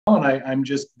And I'm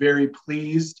just very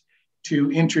pleased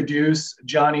to introduce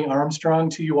Jonny Armstrong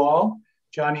to you all.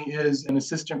 Jonny is an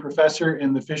assistant professor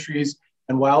in the Fisheries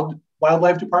and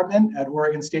Wildlife Department at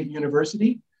Oregon State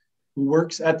University, who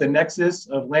works at the nexus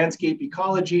of landscape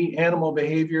ecology, animal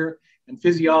behavior, and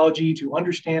physiology to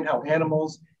understand how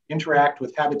animals interact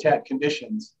with habitat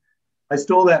conditions. I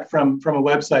stole that from a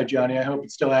website, Jonny. I hope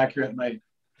it's still accurate, and I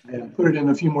put it in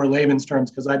a few more layman's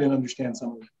terms because I didn't understand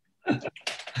some of it.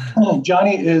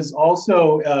 Jonny is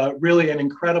also really an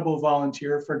incredible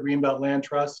volunteer for Greenbelt Land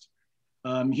Trust.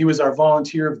 He was our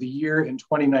Volunteer of the Year in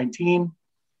 2019.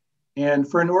 And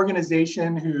for an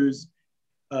organization whose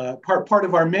part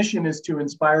of our mission is to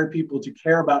inspire people to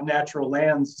care about natural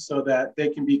lands so that they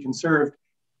can be conserved,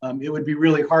 it would be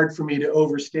really hard for me to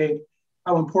overstate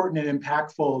how important and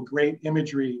impactful great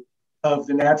imagery of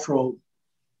the natural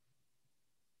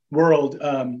world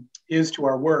is to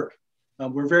our work.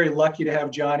 We're very lucky to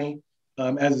have Jonny,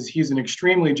 as he's an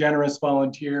extremely generous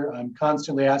volunteer. I'm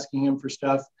constantly asking him for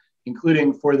stuff,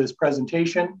 including for this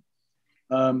presentation.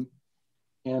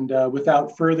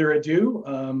 Without further ado,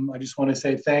 I just want to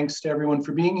say thanks to everyone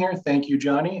for being here. Thank you,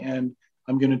 Jonny, and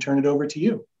I'm going to turn it over to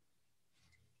you.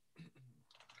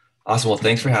 Awesome. Well,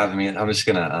 thanks for having me. I'm just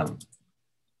going to let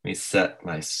me set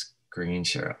my screen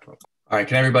share up. All right.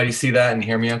 Can everybody see that and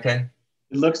hear me okay?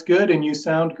 It looks good, and you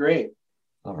sound great.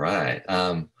 All right.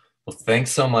 Well,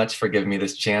 thanks so much for giving me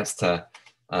this chance to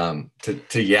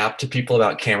yap to people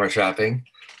about camera trapping.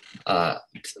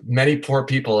 Many poor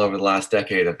people over the last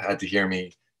decade have had to hear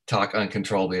me talk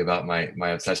uncontrollably about my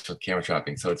obsession with camera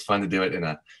trapping. So it's fun to do it in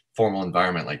a formal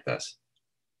environment like this.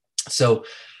 So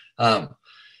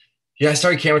yeah, I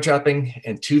started camera trapping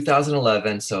in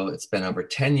 2011. So it's been over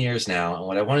 10 years now. And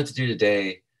what I wanted to do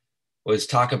today was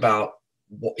talk about,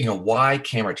 why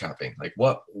camera trapping? Like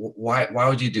why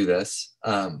would you do this?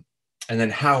 And then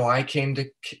how I came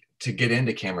to get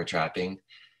into camera trapping,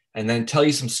 and then tell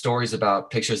you some stories about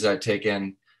pictures that I've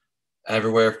taken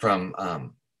everywhere from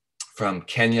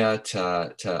Kenya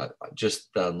to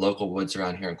just the local woods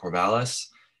around here in Corvallis.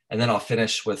 And then I'll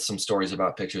finish with some stories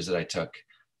about pictures that I took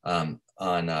on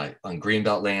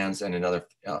Greenbelt lands and in other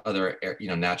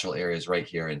natural areas right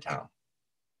here in town.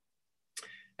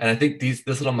 And I think this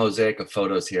little mosaic of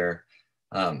photos here,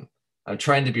 I'm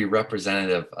trying to be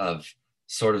representative of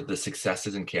sort of the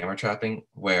successes in camera trapping,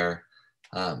 where,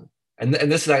 and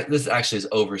this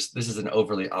is an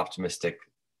overly optimistic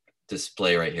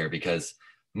display right here, because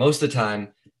most of the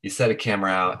time you set a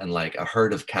camera out and like a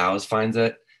herd of cows finds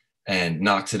it and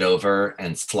knocks it over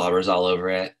and slobbers all over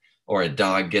it, or a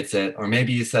dog gets it, or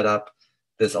maybe you set up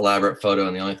this elaborate photo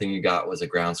and the only thing you got was a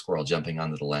ground squirrel jumping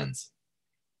onto the lens.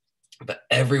 But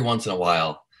every once in a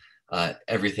while,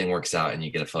 everything works out and you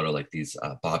get a photo like these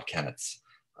bobcats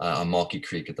on Mulkey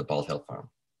Creek at the Bald Hill Farm.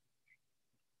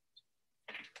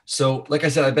 So like I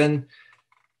said, I've been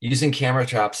using camera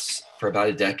traps for about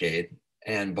a decade.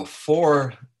 And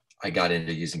before I got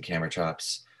into using camera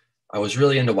traps, I was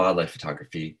really into wildlife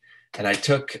photography. And I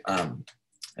took, and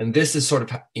this is sort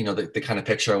of, the kind of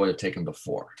picture I would have taken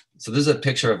before. So this is a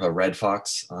picture of a red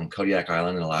fox on Kodiak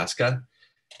Island in Alaska.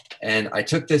 And I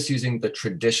took this using the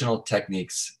traditional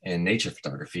techniques in nature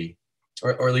photography,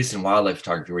 or at least in wildlife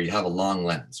photography, where you have a long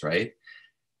lens, right?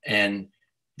 And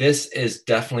this is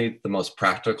definitely the most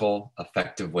practical,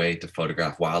 effective way to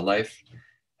photograph wildlife.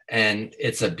 And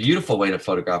it's a beautiful way to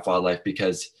photograph wildlife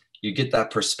because you get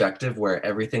that perspective where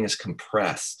everything is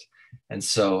compressed. And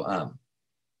so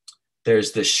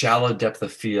there's this shallow depth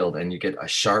of field and you get a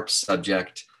sharp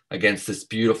subject against this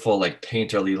beautiful, like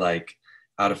painterly, like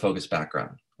out of focus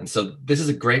background. And so this is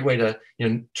a great way to,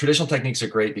 traditional techniques are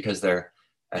great because they're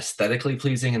aesthetically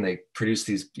pleasing and they produce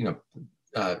these,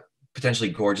 potentially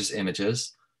gorgeous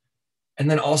images. And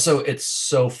then also it's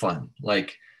so fun,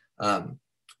 like,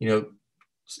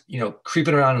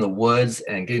 creeping around in the woods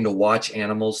and getting to watch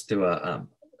animals through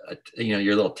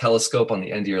your little telescope on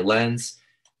the end of your lens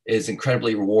is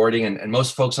incredibly rewarding. And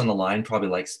most folks on the line probably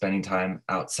like spending time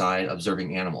outside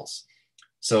observing animals.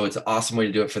 So it's an awesome way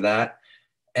to do it for that.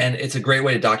 And it's a great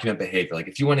way to document behavior. Like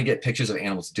if you want to get pictures of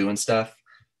animals doing stuff,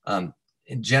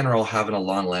 in general, having a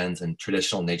long lens and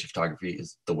traditional nature photography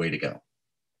is the way to go.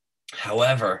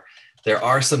 However, there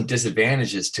are some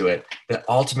disadvantages to it that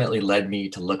ultimately led me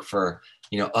to look for,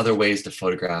 other ways to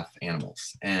photograph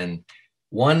animals. And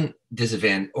one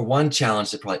disadvantage or one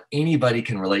challenge that probably anybody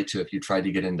can relate to if you try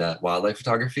to get into wildlife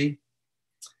photography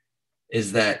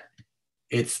is that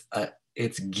it's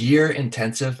gear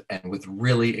intensive and with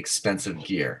really expensive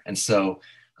gear. And so,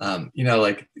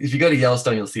 like if you go to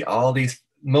Yellowstone, you'll see all these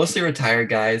mostly retired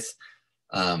guys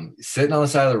sitting on the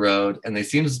side of the road, and they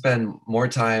seem to spend more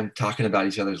time talking about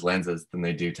each other's lenses than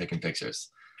they do taking pictures.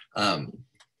 And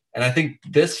I think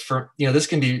this this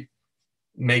can be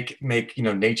make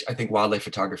nature, I think wildlife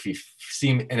photography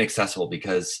seem inaccessible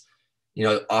because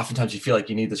oftentimes you feel like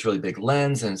you need this really big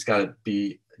lens, and it's got to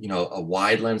be a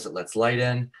wide lens that lets light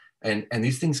in, and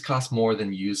these things cost more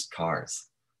than used cars.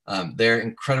 They're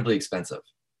incredibly expensive.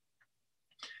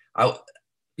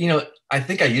 I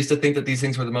think I used to think that these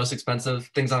things were the most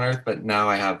expensive things on earth, but now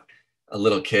I have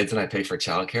little kids and I pay for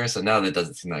childcare, so now that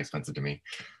doesn't seem that expensive to me.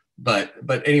 But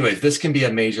anyways, this can be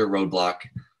a major roadblock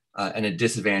and a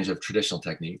disadvantage of traditional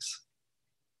techniques.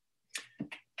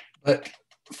 But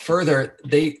further,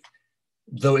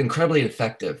 though incredibly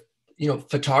effective,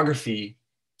 photography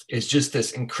is just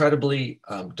this incredibly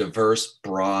diverse,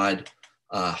 broad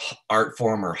art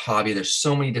form or hobby. There's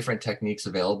so many different techniques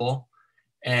available.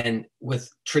 And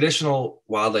with traditional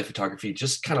wildlife photography,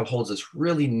 just kind of holds this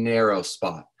really narrow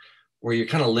spot where you're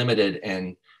kind of limited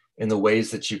in the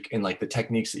ways that like the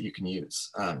techniques that you can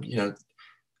use.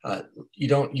 You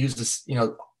don't use this,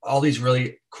 all these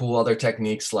really cool other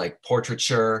techniques like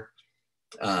portraiture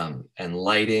and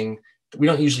lighting. We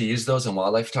don't usually use those in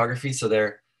wildlife photography.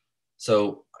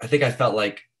 So I think I felt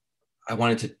like I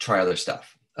wanted to try other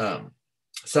stuff.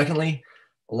 Secondly,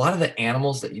 a lot of the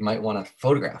animals that you might want to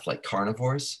photograph, like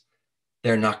carnivores,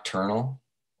 they're nocturnal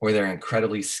or they're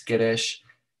incredibly skittish,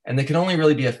 and they can only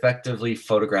really be effectively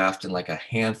photographed in like a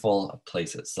handful of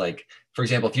places. Like, for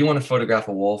example, if you want to photograph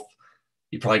a wolf,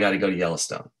 you probably got to go to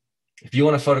Yellowstone. If you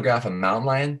want to photograph a mountain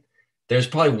lion, there's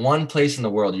probably one place in the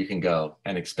world you can go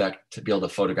and expect to be able to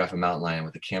photograph a mountain lion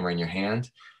with a camera in your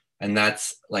hand, and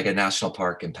that's like a national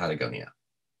park in Patagonia.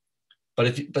 What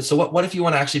if you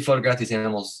want to actually photograph these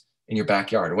animals in your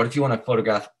backyard? Or what if you want to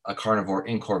photograph a carnivore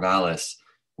in Corvallis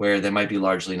where they might be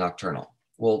largely nocturnal?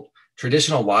 Well,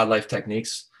 traditional wildlife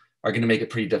techniques are going to make it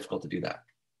pretty difficult to do that.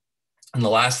 And the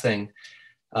last thing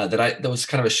that was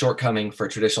kind of a shortcoming for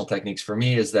traditional techniques for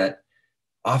me is that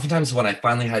oftentimes when I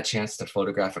finally had a chance to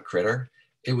photograph a critter,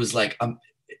 it was like,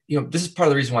 this is part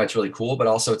of the reason why it's really cool, but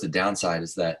also it's a downside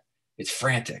is that it's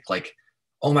frantic. Like,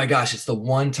 oh my gosh, it's the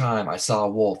one time I saw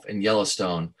a wolf in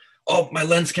Yellowstone. Oh, my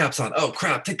lens cap's on. Oh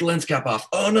crap, take the lens cap off.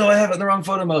 Oh no, I have it in the wrong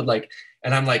photo mode.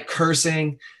 And I'm like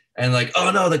cursing and like,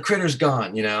 oh no, the critter's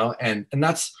gone, and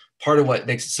that's part of what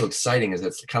makes it so exciting is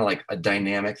it's kind of like a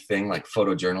dynamic thing like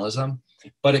photojournalism,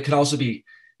 but it can also be,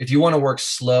 if you want to work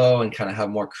slow and kind of have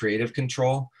more creative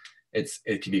control, it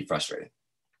can be frustrating.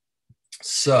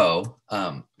 So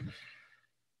then,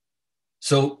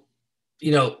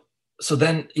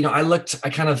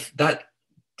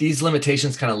 these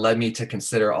limitations kind of led me to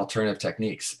consider alternative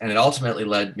techniques. And it ultimately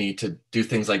led me to do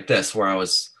things like this, where I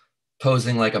was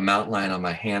posing like a mountain lion on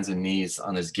my hands and knees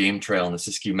on this game trail in the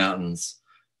Siskiyou Mountains,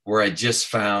 where I just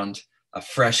found a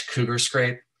fresh cougar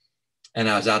scrape. And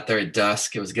I was out there at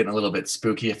dusk. It was getting a little bit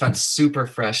spooky. I found super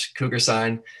fresh cougar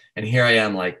sign. And here I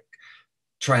am like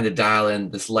trying to dial in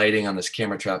this lighting on this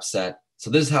camera trap set. So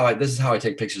this is how I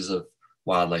take pictures of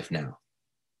wildlife now.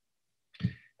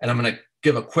 And I'm going to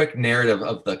give a quick narrative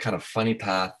of the kind of funny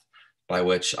path by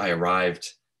which I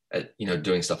arrived at,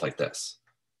 doing stuff like this.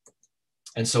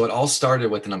 And so it all started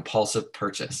with an impulsive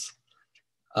purchase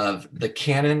of the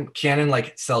Canon. Canon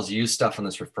like sells used stuff on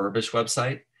this refurbished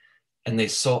website. And I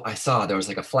saw there was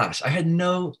like a flash. I had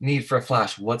no need for a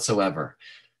flash whatsoever,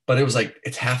 but it was like,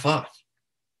 it's half off.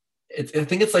 I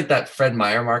think it's like that Fred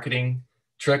Meyer marketing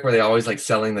trick where they always like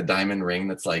selling the diamond ring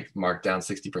that's like marked down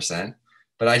 60%.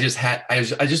 But I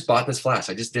just bought this flash.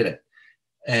 I just did it.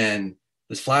 And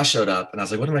this flash showed up and I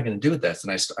was like, what am I going to do with this?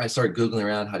 And I started Googling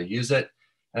around how to use it.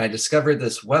 And I discovered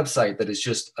this website that is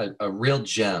just a real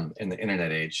gem in the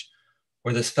internet age,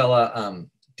 where this fella,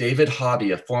 David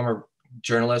Hobby, a former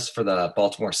journalist for the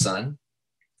Baltimore Sun,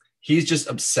 he's just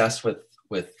obsessed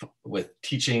with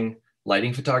teaching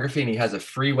lighting photography. And he has a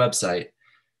free website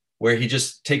where he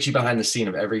just takes you behind the scene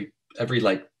of every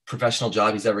like professional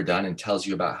job he's ever done and tells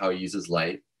you about how he uses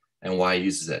light and why he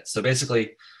uses it. So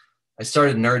basically I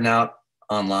started nerding out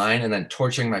online and then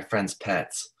torturing my friends'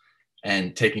 pets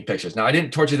and taking pictures. Now I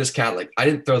didn't torture this cat. Like I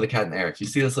didn't throw the cat in the air. If you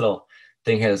see this little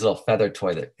thing here, this little feather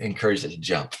toy that encouraged it to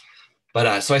jump.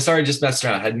 But so I started just messing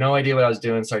around. I had no idea what I was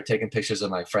doing. Started taking pictures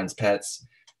of my friends' pets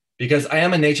because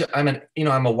I'm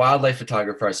a wildlife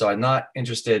photographer. So I'm not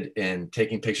interested in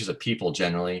taking pictures of people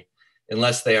generally,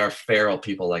 unless they are feral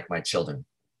people like my children.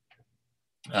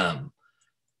 And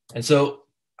so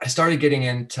I started getting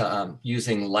into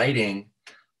using lighting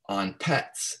on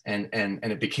pets, and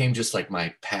it became just like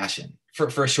my passion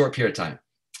for a short period of time.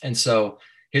 And so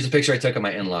here's a picture I took of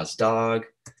my in-laws' dog.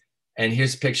 And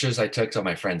here's pictures I took of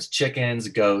my friends' chickens,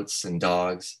 goats, and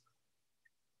dogs.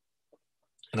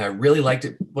 And I really liked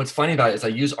it. What's funny about it is I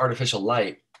use artificial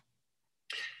light,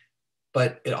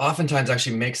 but it oftentimes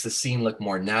actually makes the scene look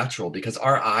more natural because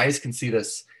our eyes can see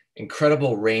this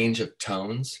incredible range of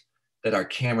tones that our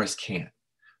cameras can't.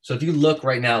 So if you look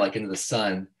right now, like into the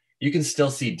sun, you can still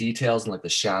see details in like the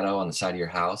shadow on the side of your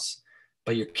house,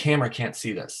 but your camera can't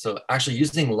see this. So actually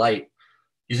using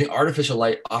artificial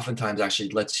light oftentimes actually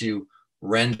lets you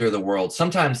render the world,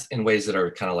 sometimes in ways that are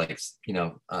kind of like,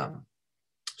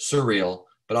 surreal,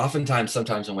 but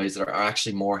sometimes in ways that are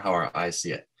actually more how our eyes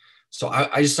see it. So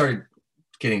I just started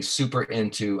getting super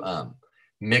into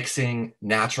mixing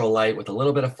natural light with a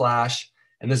little bit of flash.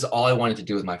 And this is all I wanted to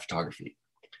do with my photography.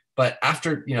 But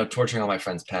after, torturing all my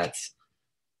friends' pets,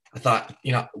 I thought,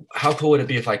 how cool would it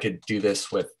be if I could do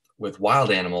this with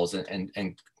wild animals and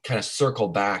kind of circle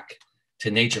back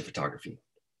to nature photography.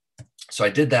 So I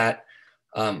did that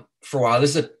for a while.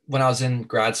 This is when I was in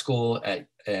grad school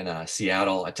in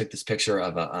Seattle. I took this picture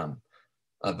of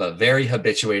a very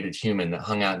habituated human that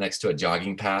hung out next to a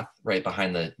jogging path right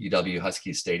behind the UW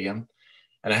Huskies Stadium.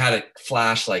 And I had a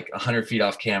flash like 100 feet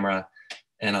off camera.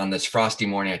 And on this frosty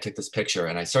morning, I took this picture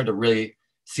and I started to really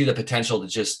see the potential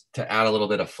to add a little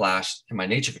bit of flash in my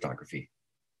nature photography.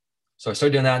 So I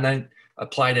started doing that and then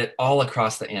applied it all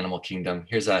across the animal kingdom.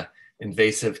 Here's a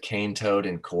invasive cane toad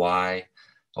in Kauai,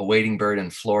 a wading bird in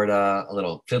Florida, a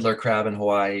little fiddler crab in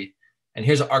Hawaii. And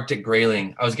here's an Arctic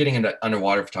grayling. I was getting into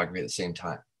underwater photography at the same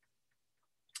time.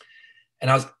 And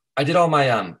I did all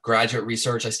my graduate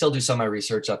research. I still do some of my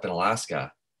research up in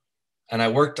Alaska. And I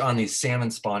worked on these salmon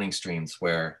spawning streams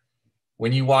where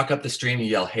when you walk up the stream, you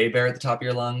yell, "Hey bear" at the top of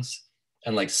your lungs.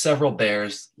 And like several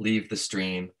bears leave the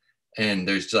stream. And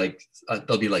there's like,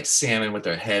 there'll be like salmon with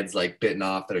their heads like bitten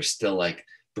off that are still like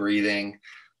breathing,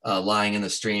 lying in the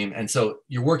stream. And so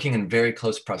you're working in very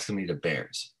close proximity to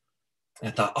bears. And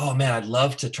I thought, oh man, I'd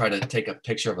love to try to take a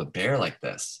picture of a bear like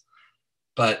this.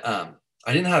 But I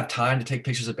didn't have time to take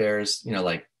pictures of bears,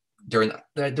 there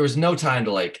was no time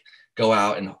to like go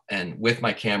out and with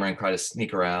my camera and try to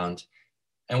sneak around.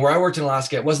 And where I worked in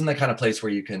Alaska, it wasn't the kind of place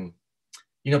where you can,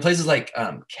 places like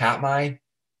Katmai,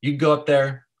 you go up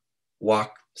there,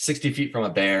 walk 60 feet from a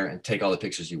bear and take all the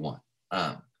pictures you want.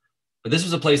 But this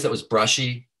was a place that was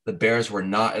brushy. The bears were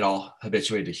not at all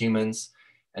habituated to humans.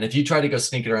 And if you tried to go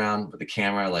sneaking around with the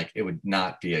camera, like it would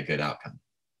not be a good outcome.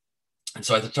 And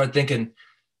so I started thinking,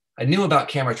 I knew about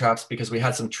camera traps because we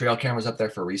had some trail cameras up there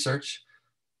for research.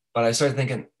 But I started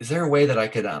thinking, is there a way that I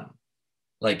could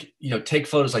take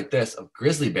photos like this of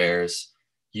grizzly bears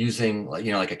using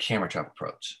like a camera trap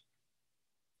approach?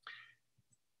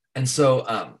 And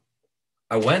so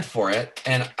I went for it,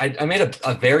 and I made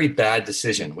a very bad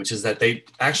decision, which is that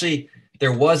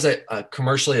there was a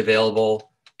commercially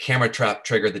available camera trap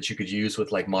trigger that you could use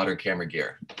with like modern camera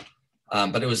gear.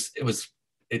 But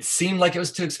it seemed like it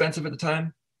was too expensive at the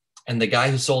time. And the guy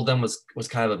who sold them was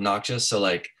kind of obnoxious. So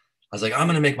like, I was like, I'm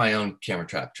going to make my own camera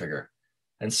trap trigger.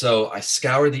 And so I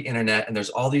scoured the internet, and there's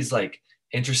all these like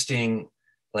interesting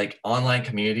like online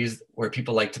communities where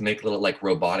people like to make little like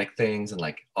robotic things and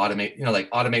like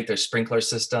automate their sprinkler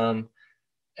system.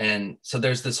 And so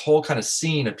there's this whole kind of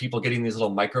scene of people getting these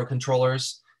little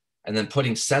microcontrollers and then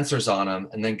putting sensors on them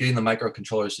and then getting the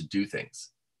microcontrollers to do things.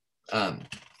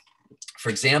 For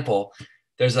example,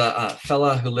 there's a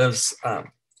fella who lives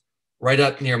right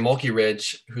up near Mulkey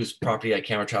Ridge, whose property I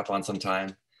camera trap on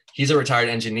sometime. He's a retired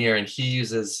engineer, and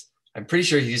I'm pretty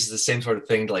sure he uses the same sort of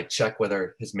thing to like check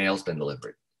whether his mail's been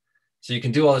delivered. So you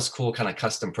can do all this cool kind of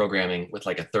custom programming with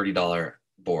like a $30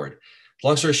 board.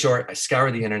 Long story short, I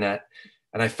scoured the internet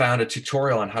and I found a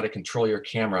tutorial on how to control your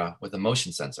camera with a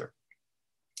motion sensor.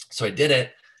 So I did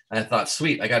it, and I thought,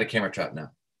 sweet, I got a camera trap now.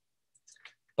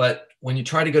 But when you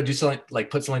try to go do something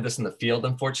like put something like this in the field,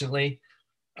 unfortunately,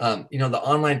 the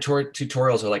online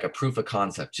tutorials are like a proof of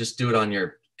concept. Just do it on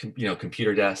your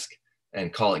computer desk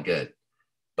and call it good.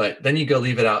 But then you go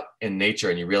leave it out in nature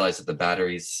and you realize that the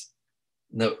batteries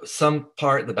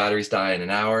die in an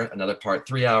hour, another part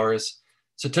 3 hours.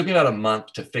 So it took me about a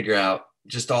month to figure out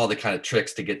just all the kind of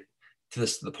tricks to get to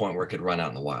the point where it could run out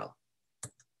in the wild.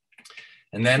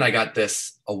 And then I got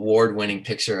this award-winning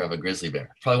picture of a grizzly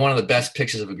bear, probably one of the best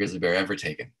pictures of a grizzly bear ever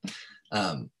taken.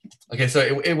 Okay,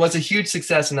 so it was a huge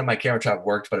success in that my camera trap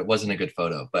worked, but it wasn't a good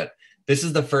photo. But this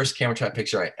is the first camera trap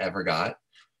picture I ever got.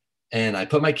 And I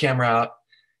put my camera out,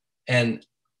 and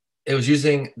it was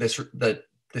using this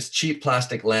cheap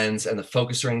plastic lens, and the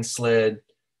focus ring slid.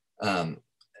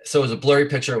 So it was a blurry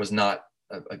picture. It was not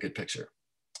a good picture,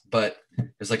 but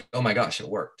it was like, oh my gosh, it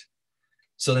worked.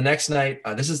 So the next night,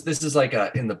 this is like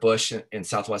in the bush in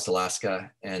Southwest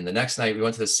Alaska. And the next night we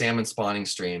went to the salmon spawning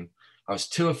stream. I was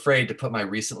too afraid to put my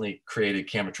recently created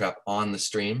camera trap on the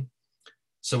stream.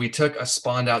 So we took a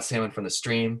spawned out salmon from the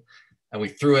stream and we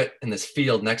threw it in this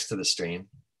field next to the stream.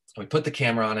 And we put the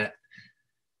camera on it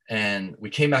and we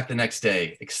came back the next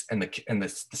day and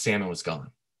the salmon was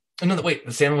gone. Oh, no, wait,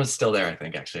 the salmon was still there, I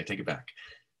think, actually, I take it back.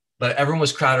 But everyone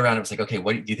was crowded around. It was like, okay,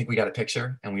 what do you think we got a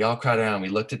picture? And we all crowded around and we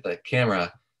looked at the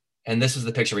camera and this was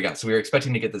the picture we got. So we were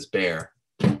expecting to get this bear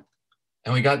and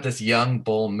we got this young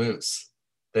bull moose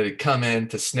that had come in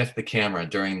to sniff the camera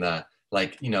during the,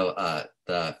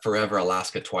 the forever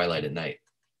Alaska twilight at night.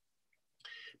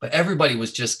 But everybody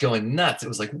was just going nuts. It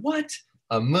was like, what?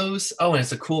 A moose? Oh, and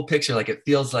it's a cool picture. Like it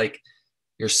feels like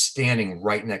you're standing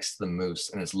right next to the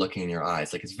moose and it's looking in your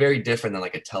eyes. Like it's very different than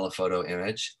like a telephoto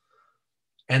image.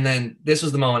 And then this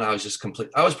was the moment I was just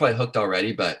I was probably hooked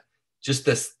already, but just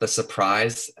the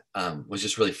surprise was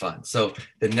just really fun. So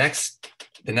the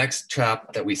next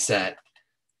trap that we set,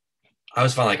 I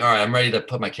was finally like, all right, I'm ready to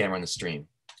put my camera in the stream.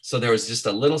 So there was just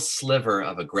a little sliver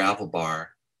of a gravel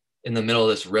bar in the middle of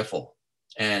this riffle.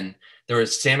 And there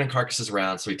was salmon carcasses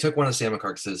around. So we took one of the salmon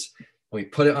carcasses and we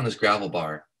put it on this gravel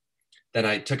bar. Then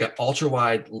I took an ultra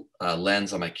wide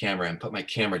lens on my camera and put my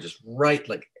camera just right,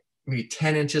 like maybe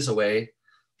 10 inches away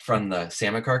from the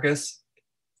salmon carcass.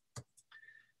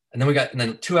 And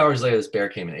then 2 hours later, this bear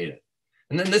came and ate it.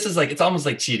 And then this is like, it's almost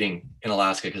like cheating in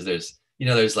Alaska because there's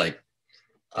like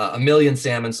a million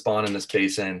salmon spawn in this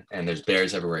basin and there's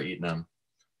bears everywhere eating them.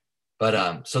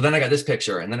 But so then I got this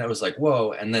picture and then it was like,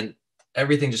 whoa. And then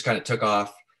everything just kind of took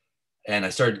off and I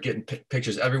started getting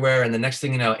pictures everywhere. And the next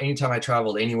thing you know, anytime I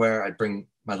traveled anywhere, I'd bring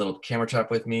my little camera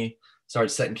trap with me. Started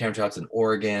setting camera traps in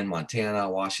Oregon, Montana,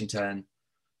 Washington.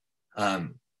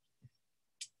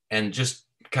 And just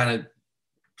kind of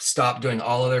stopped doing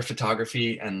all other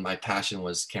photography and my passion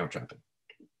was camera trapping.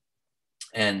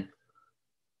 And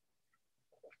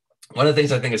one of the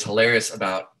things I think is hilarious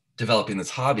about developing this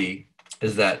hobby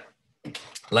is that,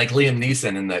 like Liam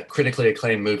Neeson in the critically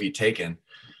acclaimed movie Taken,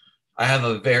 I have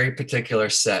a very particular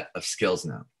set of skills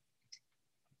now.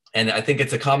 And I think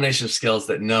it's a combination of skills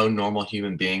that no normal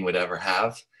human being would ever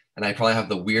have. And I probably have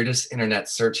the weirdest internet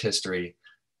search history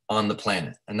on the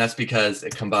planet. And that's because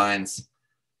it combines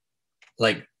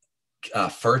like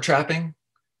fur trapping,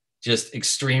 just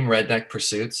extreme redneck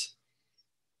pursuits.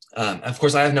 Of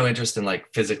course, I have no interest in like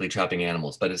physically trapping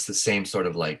animals, but it's the same sort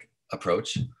of like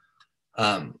approach.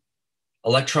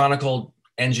 Electronical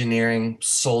engineering,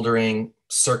 soldering,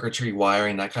 circuitry,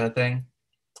 wiring, that kind of thing.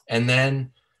 And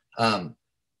then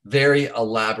very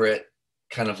elaborate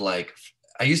kind of like,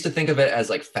 I used to think of it as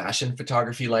like fashion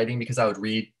photography lighting because I would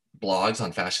read blogs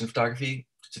on fashion photography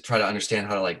to try to understand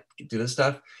how to like do this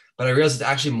stuff. But I realized it's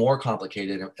actually more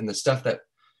complicated. And the stuff that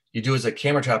you do as a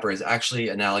camera trapper is actually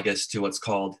analogous to what's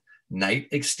called night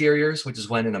exteriors, which is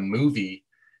when in a movie,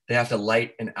 they have to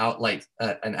light an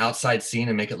outside scene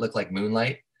and make it look like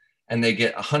moonlight. And they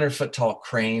get 100-foot tall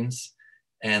cranes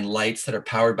and lights that are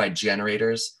powered by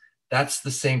generators. That's the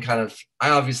same kind of,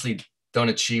 I obviously don't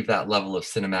achieve that level of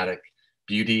cinematic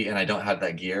beauty and I don't have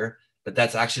that gear, but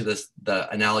that's actually the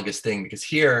analogous thing because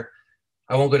here,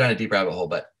 I won't go down a deep rabbit hole,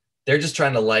 but they're just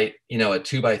trying to light, a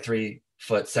 2x3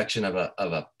 foot section of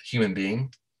a human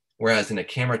being. Whereas in a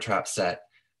camera trap set,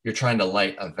 you're trying to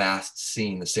light a vast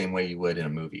scene the same way you would in a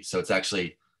movie. So it's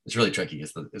really tricky.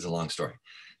 It's a long story.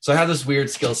 So I have this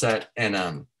weird skill set and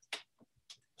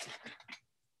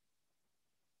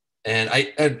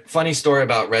a funny story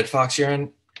about red fox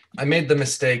urine. I made the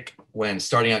mistake when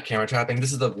starting out camera trapping.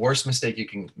 This is the worst mistake you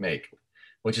can make,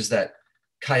 which is that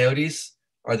coyotes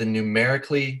are the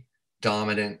numerically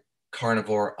dominant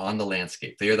carnivore on the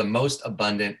landscape. They are the most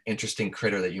abundant, interesting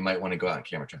critter that you might want to go out and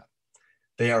camera trap.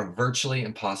 They are virtually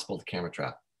impossible to camera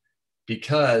trap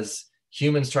because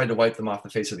humans tried to wipe them off the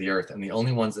face of the earth. And the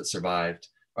only ones that survived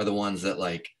are the ones that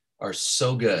like are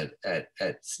so good at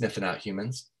sniffing out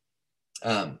humans.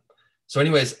 So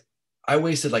anyways, I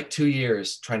wasted like 2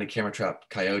 years trying to camera trap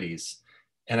coyotes.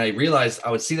 And I realized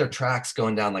I would see their tracks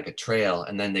going down like a trail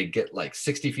and then they'd get like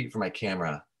 60 feet from my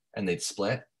camera and they'd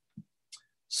split.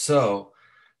 So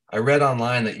I read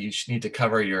online that you need to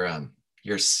cover your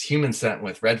human scent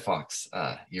with red fox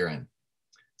urine.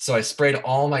 So I sprayed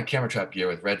all my camera trap gear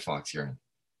with red fox urine.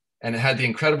 And it had the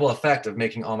incredible effect of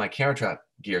making all my camera trap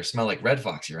gear smell like red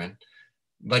fox urine,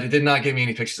 but it did not give me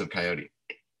any pictures of coyote.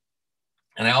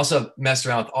 And I also messed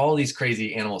around with all these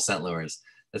crazy animal scent lures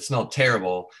that smelled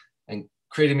terrible and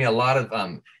created me a lot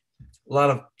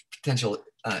of potential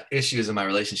issues in my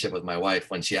relationship with my wife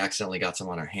when she accidentally got some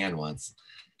on her hand once.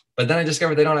 But then I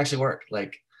discovered they don't actually work.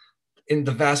 Like in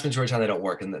the vast majority of the time, they don't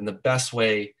work. And the best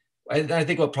way, I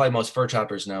think what probably most fur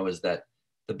trappers know is that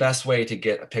the best way to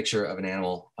get a picture of an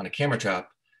animal on a camera trap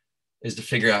is to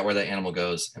figure out where that animal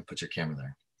goes and put your camera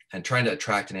there. And trying to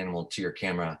attract an animal to your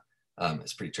camera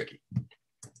is pretty tricky.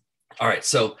 All right,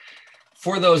 so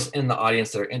for those in the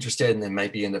audience that are interested and they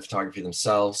might be into photography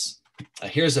themselves,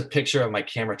 here's a picture of my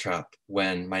camera trap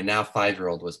when my now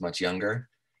 5-year-old was much younger.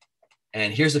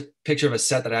 And here's a picture of a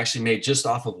set that I actually made just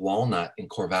off of Walnut in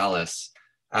Corvallis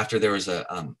after there was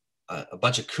a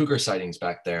bunch of cougar sightings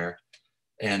back there.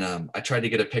 And I tried to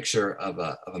get a picture of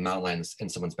a mountain lion in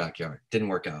someone's backyard. Didn't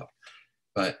work out.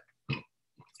 But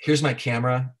here's my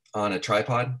camera on a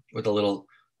tripod with a little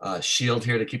shield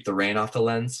here to keep the rain off the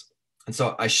lens. And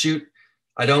so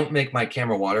I don't make my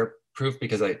camera waterproof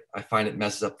because I find it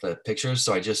messes up the pictures.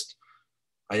 So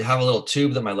I have a little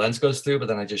tube that my lens goes through, but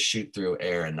then I just shoot through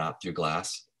air and not through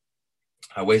glass.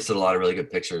 I wasted a lot of really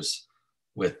good pictures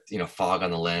with, fog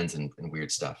on the lens and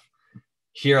weird stuff.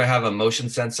 Here I have a motion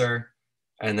sensor,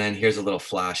 and then here's a little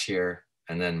flash here,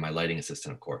 and then my lighting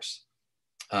assistant, of course.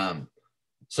 And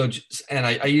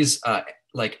I use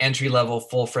like entry-level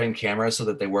full-frame cameras so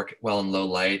that they work well in low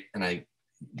light. And I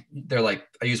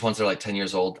use ones that are like 10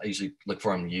 years old. I usually look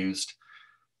for them used.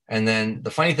 And then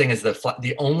the funny thing is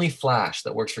the only flash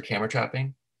that works for camera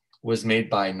trapping was made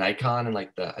by Nikon, and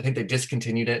I think they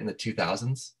discontinued it in the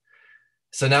 2000s.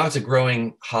 So now it's a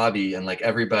growing hobby, and like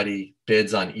everybody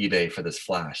bids on eBay for this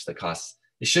flash that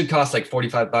it should cost like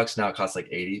 $45. Now it costs like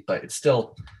 80, but it's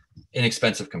still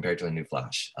inexpensive compared to a new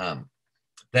flash.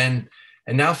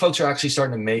 And now folks are actually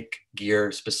starting to make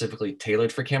gear specifically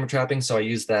tailored for camera trapping. So I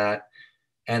use that.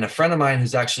 And a friend of mine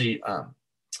who's actually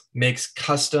makes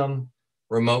custom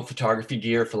remote photography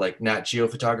gear for like Nat Geo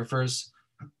photographers.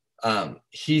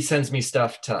 He sends me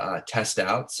stuff to test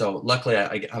out. So luckily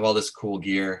I have all this cool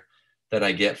gear that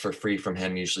I get for free from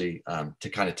him usually to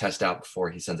kind of test out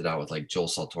before he sends it out with like Joel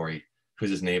Saltori,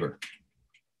 who's his neighbor.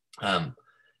 And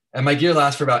my gear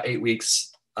lasts for about 8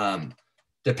 weeks.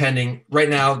 Depending, right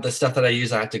now, the stuff that I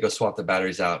use, I have to go swap the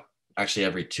batteries out actually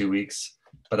every 2 weeks,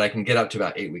 but I can get up to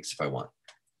about 8 weeks if I want.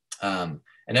 And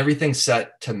everything's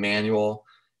set to manual,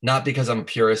 not because I'm a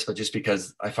purist, but just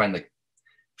because I find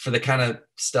for the kind of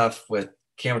stuff with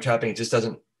camera trapping, it just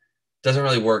doesn't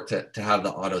really work to have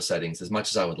the auto settings as much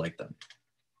as I would like them.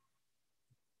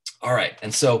 All right,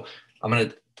 and so I'm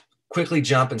gonna quickly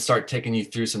jump and start taking you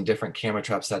through some different camera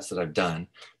trap sets that I've done.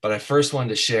 But I first wanted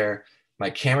to share my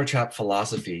camera trap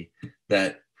philosophy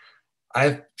that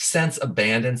I've since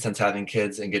abandoned since having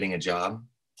kids and getting a job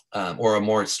or a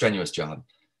more strenuous job.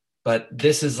 But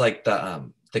this is like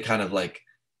the kind of like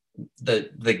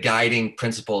the guiding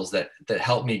principles that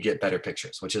help me get better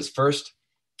pictures, which is first,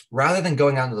 rather than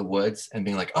going out into the woods and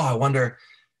being like, oh, I wonder,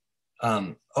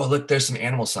 oh, look, there's some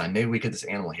animal sign. Maybe we get this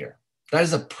animal here. That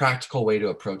is a practical way to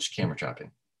approach camera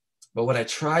trapping. But what I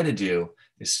try to do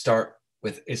is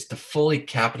to fully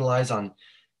capitalize on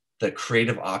the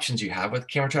creative options you have with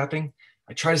camera trapping.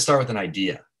 I try to start with an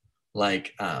idea,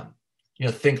 like,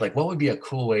 think like, what would be a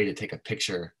cool way to take a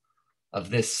picture of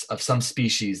some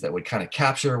species that would kind of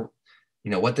capture,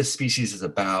 what this species is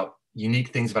about, unique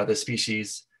things about this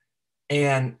species,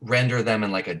 and render them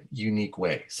in like a unique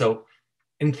way. So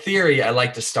in theory, I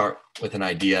like to start with an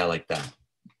idea like that.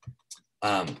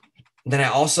 Then I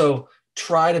also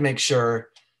try to make sure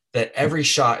that every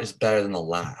shot is better than the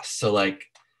last. So like,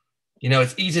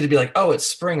 it's easy to be like, oh, it's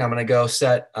spring, I'm gonna go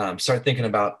start thinking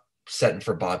about setting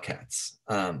for bobcats.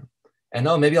 And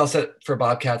oh, maybe I'll set for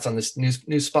bobcats on this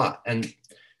new spot. And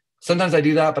sometimes I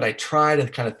do that, but I try to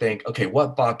kind of think, okay,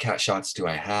 what bobcat shots do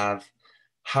I have?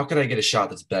 How could I get a shot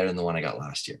that's better than the one I got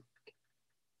last year?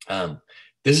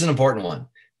 This is an important one.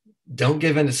 Don't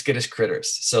give in to skittish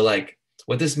critters. So like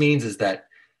what this means is that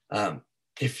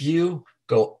if you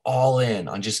go all in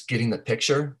on just getting the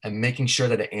picture and making sure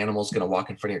that an animal is going to walk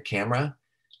in front of your camera,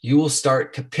 you will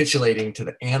start capitulating to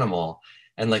the animal.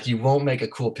 And like, you won't make a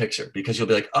cool picture because you'll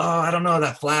be like, oh, I don't know,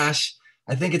 that flash,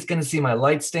 I think it's going to see my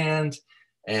light stand.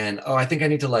 And, oh, I think I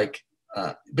need to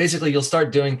basically you'll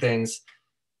start doing things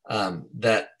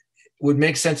that would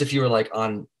make sense if you were like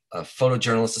on a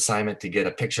photojournalist assignment to get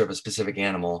a picture of a specific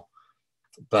animal.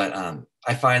 But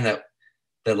I find that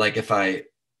like,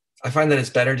 I find that it's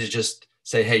better to just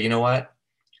say, hey, you know what?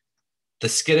 The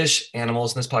skittish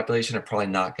animals in this population are probably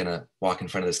not going to walk in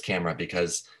front of this camera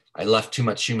because I left too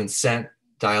much human scent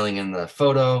dialing in the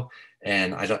photo,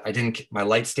 and my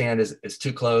light stand is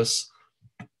too close.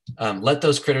 Let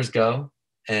those critters go,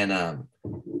 and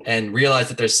realize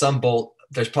that there's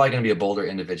probably going to be a bolder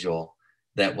individual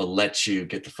that will let you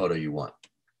get the photo you want.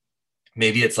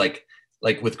 Maybe it's like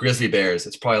like with grizzly bears,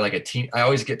 it's probably like I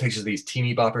always get pictures of these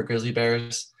teeny bopper grizzly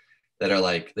bears that are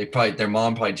like, their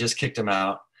mom probably just kicked them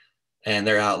out, and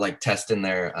they're out like testing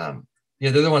their,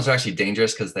 they're the ones that are actually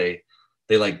dangerous because they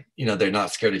like, they're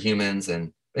not scared of humans.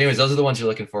 And anyways, those are the ones you're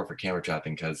looking for camera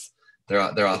trapping, because they're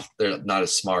not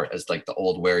as smart as like the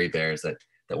old wary bears that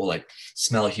will like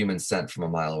smell a human scent from a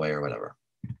mile away or whatever.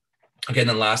 Okay, and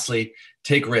then lastly,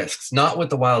 take risks, not with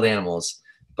the wild animals,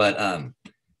 but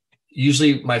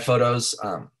usually my photos,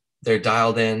 they're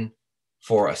dialed in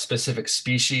for a specific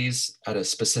species at a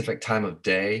specific time of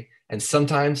day. And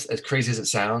sometimes, as crazy as it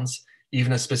sounds,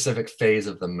 even a specific phase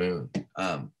of the moon.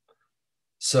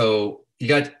 So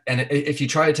and if you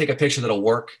try to take a picture that'll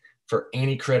work for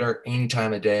any critter, any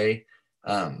time of day,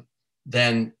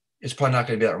 then it's probably not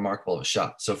going to be that remarkable of a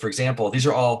shot. So for example, these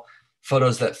are all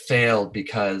photos that failed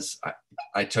because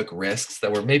I took risks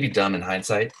that were maybe dumb in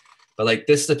hindsight. But like,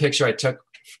 this is the picture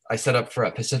I set up for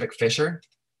a Pacific fisher.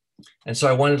 And so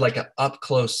I wanted like an up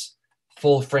close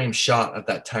full frame shot of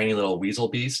that tiny little weasel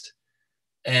beast.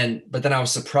 But then I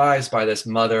was surprised by this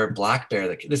mother black bear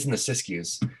this is in the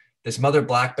Siskiyous. This mother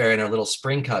black bear and her little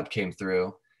spring cub came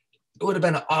through. It would have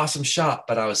been an awesome shot,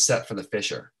 but I was set for the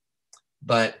fisher.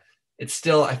 But it's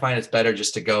still, I find it's better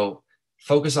just to go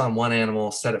focus on one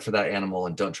animal, set it for that animal,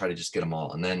 and don't try to just get them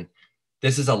all. And then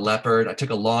this is a leopard. I took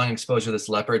a long exposure of this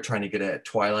leopard trying to get it at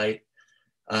twilight,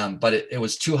 but it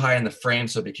was too high in the frame,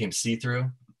 so it became see-through.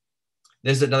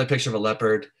 This is another picture of a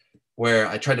leopard where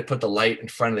I tried to put the light in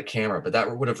front of the camera, but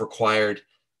that would have required,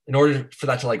 in order for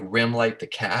that to like rim light the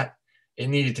cat, it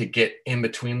needed to get in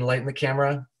between the light and the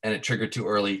camera, and it triggered too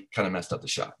early, kind of messed up the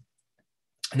shot.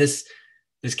 And this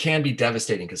can be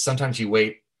devastating, because sometimes you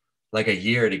wait like a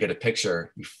year to get a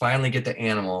picture, you finally get the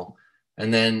animal,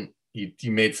 and then you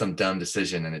made some dumb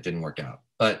decision and it didn't work out.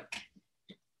 But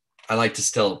I like to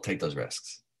still take those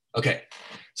risks. Okay,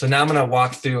 so now I'm gonna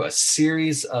walk through a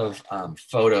series of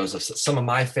photos of some of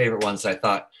my favorite ones that I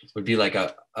thought would be like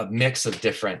a mix of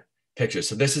different pictures.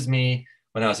 So this is me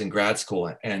when I was in grad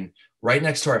school, and right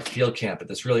next to our field camp at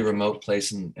this really remote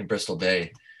place in Bristol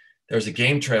Bay, there was a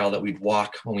game trail that we'd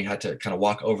walk when we had to kind of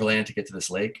walk overland to get to this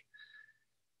lake.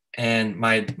 And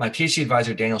my PhD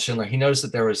advisor, Daniel Schindler, he noticed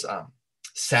that there was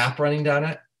sap running down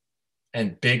it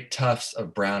and big tufts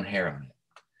of brown hair on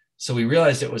it. So we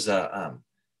realized it was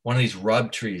one of these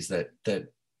rub trees that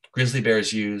grizzly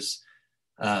bears use.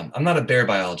 I'm not a bear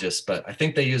biologist, but I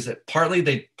think they use it. Partly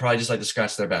they probably just like to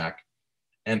scratch their back,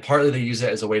 and partly they use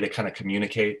it as a way to kind of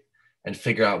communicate and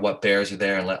figure out what bears are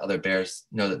there and let other bears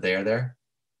know that they are there.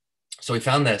 So we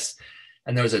found this,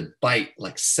 and there was a bite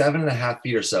like 7.5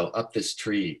 feet or so up this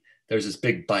tree. There's this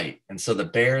big bite. And so the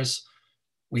bears,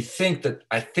 I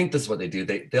think this is what they do.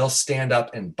 They'll stand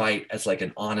up and bite as like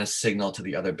an honest signal to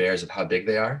the other bears of how big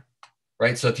they are,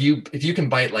 right? So if you can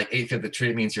bite like 8 feet of the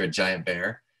tree, it means you're a giant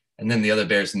bear. And then the other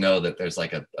bears know that there's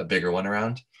like a bigger one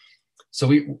around. So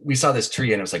we saw this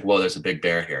tree and it was like, whoa, there's a big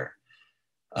bear here.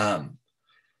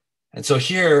 And so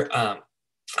here,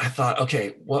 I thought,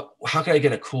 okay, how can I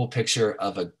get a cool picture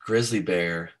of a grizzly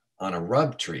bear on a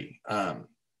rub tree?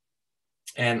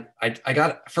 And I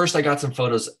got some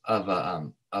photos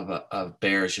of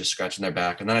bears just scratching their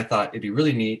back. And then I thought it'd be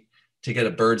really neat to get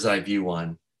a bird's eye view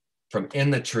one from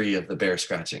in the tree of the bear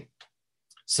scratching.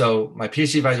 So my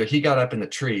PhD advisor, he got up in the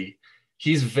tree.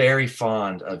 He's very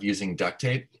fond of using duct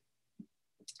tape.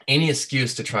 Any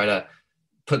excuse to try to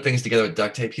put things together with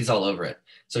duct tape, he's all over it.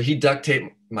 So he duct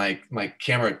taped my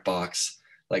camera box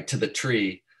like to the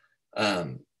tree,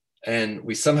 and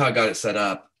we somehow got it set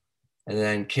up, and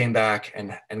then came back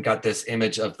and got this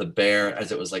image of the bear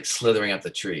as it was like slithering up the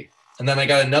tree. And then I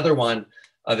got another one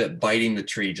of it biting the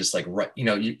tree, just like,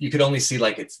 you could only see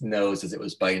like its nose as it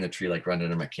was biting the tree, like right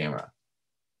under my camera.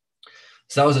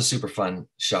 So that was a super fun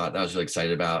shot that I was really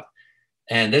excited about.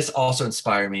 And this also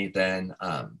inspired me then.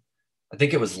 I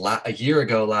think it was a year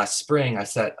ago, last spring, I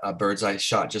set a bird's eye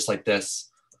shot just like this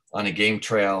on a game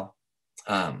trail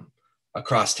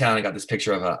across town. I got this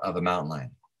picture of a mountain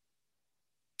lion.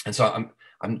 And so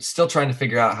I'm still trying to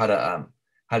figure out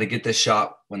how to get this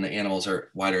shot when the animals are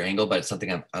wider angle, but it's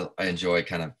something I enjoy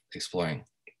kind of exploring.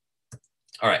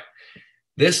 All right,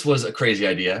 this was a crazy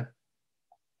idea.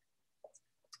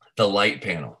 The light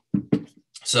panel.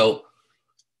 So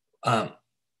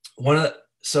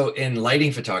so in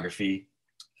lighting photography,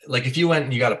 like if you went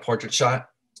and you got a portrait shot,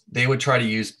 they would try to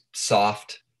use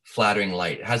soft, flattering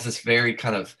light. It has this very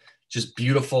kind of just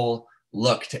beautiful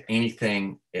look to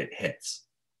anything it hits.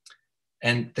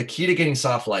 And the key to getting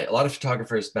soft light, a lot of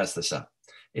photographers mess this up.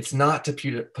 It's not to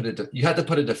you have to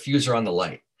put a diffuser on the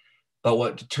light. But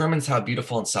what determines how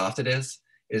beautiful and soft it is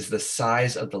the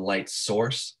size of the light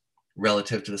source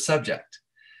relative to the subject.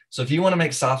 So if you want to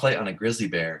make soft light on a grizzly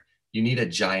bear, you need a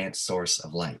giant source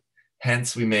of light.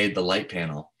 Hence, we made the light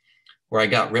panel, where I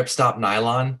got ripstop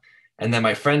nylon, and then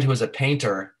my friend who was a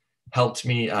painter helped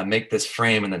me make this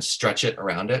frame and then stretch it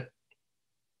around it.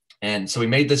 And so we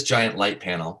made this giant light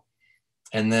panel,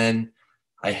 and then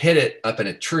I hid it up in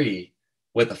a tree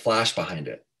with a flash behind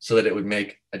it so that it would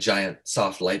make a giant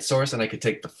soft light source, and I could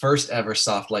take the first ever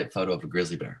soft light photo of a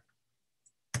grizzly bear.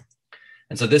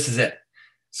 And so this is it.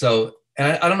 So,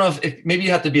 and I don't know if maybe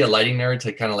you have to be a lighting nerd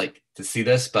to kind of like to see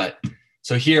this, but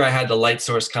so here I had the light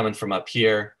source coming from up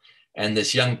here, and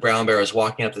this young brown bear was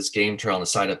walking up this game trail on the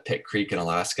side of Pitt Creek in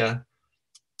Alaska.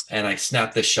 And I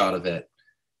snapped this shot of it.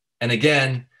 And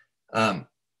again,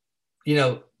 you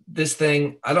know, this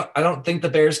thing, I don't think the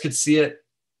bears could see it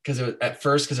because it was at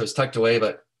first because it was tucked away,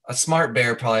 but a smart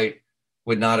bear probably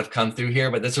would not have come through here.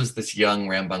 But this was this young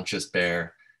rambunctious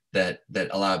bear that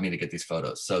allowed me to get these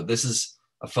photos. So this is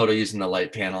a photo using the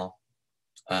light panel.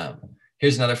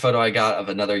 Here's another photo I got of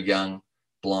another young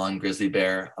blonde grizzly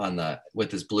bear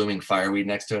with this blooming fireweed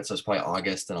next to it. So it's probably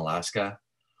August in Alaska.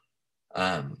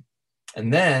 And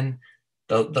then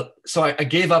so I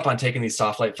gave up on taking these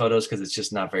soft light photos because it's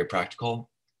just not very practical.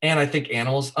 And I think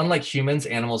animals, unlike humans,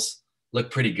 animals look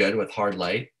pretty good with hard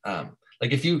light.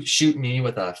 Like if you shoot me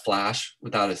with a flash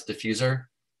without its diffuser,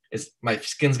 my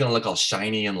skin's gonna look all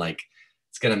shiny and like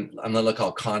I'm gonna look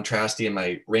all contrasty, and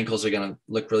my wrinkles are gonna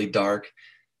look really dark.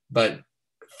 But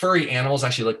furry animals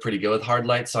actually look pretty good with hard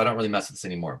light, so I don't really mess with this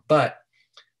anymore. But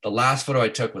the last photo I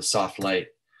took with soft light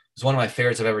was one of my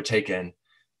favorites I've ever taken,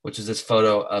 which is this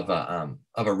photo of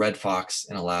a red fox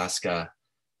in Alaska,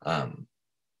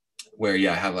 where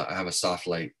I have a soft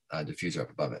light diffuser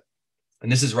up above it.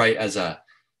 And this is right as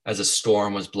a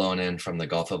storm was blown in from the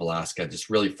Gulf of Alaska. Just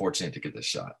really fortunate to get this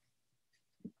shot.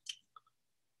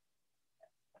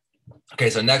 Okay,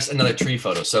 so next, another tree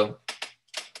photo. So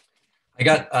I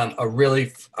got I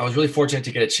was really fortunate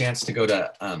to get a chance to go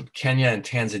to Kenya and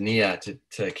Tanzania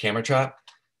to camera trap,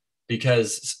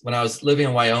 because when I was living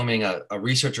in Wyoming, a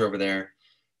researcher over there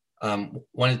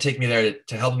wanted to take me there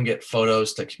to help him get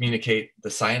photos to communicate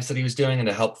the science that he was doing and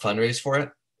to help fundraise for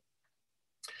it.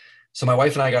 So my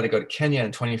wife and I got to go to Kenya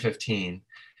in 2015,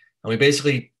 and we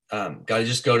basically got to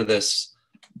just go to this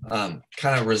kind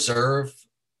of reserve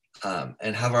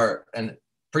and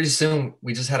pretty soon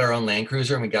we just had our own Land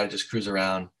Cruiser, and we got to just cruise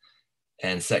around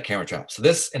and set camera traps. So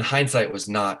this, in hindsight, was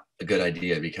not a good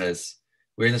idea because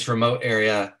we were in this remote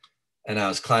area and I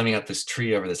was climbing up this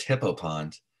tree over this hippo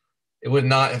pond. It would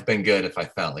not have been good if I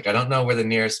fell. Like, I don't know where the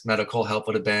nearest medical help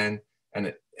would have been,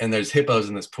 and there's hippos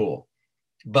in this pool.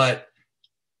 But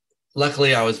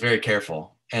luckily I was very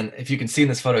careful. And if you can see in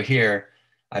this photo here,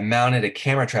 I mounted a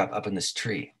camera trap up in this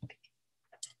tree.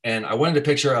 And I wanted a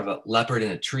picture of a leopard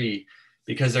in a tree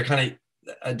because they're kind of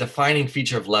a defining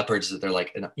feature of leopards that they're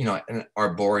like, an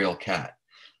arboreal cat.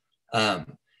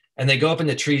 And they go up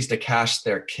into trees to cache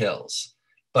their kills.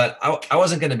 But I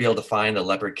wasn't going to be able to find a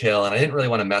leopard kill, and I didn't really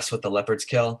want to mess with the leopard's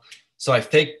kill. So I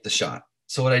faked the shot.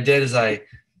 So what I did is I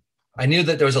knew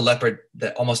that there was a leopard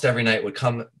that almost every night would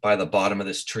come by the bottom of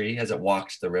this tree as it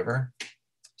walked the river.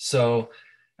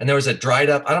 And there was a dried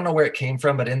up, I don't know where it came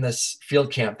from, but in this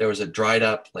field camp, there was a dried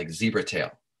up like zebra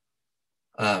tail.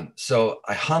 So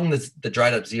I hung the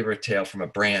dried up zebra tail from a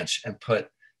branch and put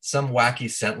some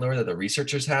wacky scent lure that the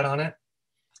researchers had on it.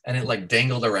 And it like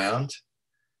dangled around.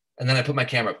 And then I put my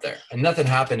camera up there, and nothing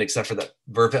happened except for the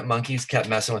vervet monkeys kept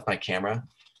messing with my camera.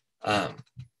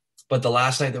 But the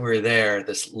last night that we were there,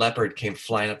 this leopard came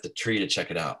flying up the tree to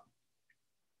check it out.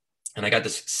 And I got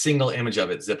this single image of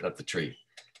it zipping up the tree.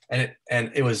 And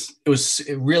it was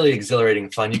really exhilarating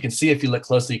and fun. You can see, if you look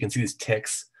closely, you can see these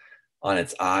ticks on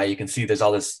its eye. You can see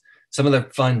there's some of the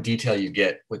fun detail you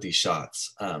get with these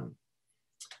shots.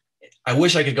 I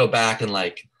wish I could go back and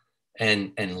light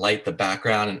the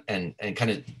background and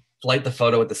kind of light the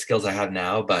photo with the skills I have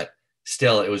now, but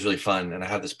still it was really fun. And I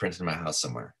have this printed in my house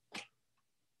somewhere.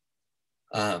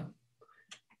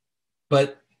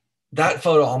 But that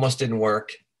photo almost didn't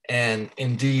work. And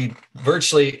indeed,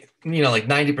 virtually, like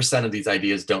 90% of these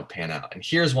ideas don't pan out. And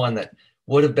here's one that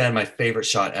would have been my favorite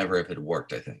shot ever if it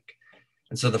worked, I think.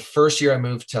 And so the first year I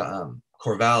moved to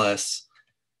Corvallis,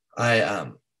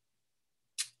 I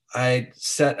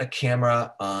set a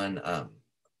camera on,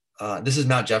 this is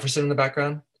Mount Jefferson in the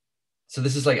background. So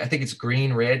this is I think it's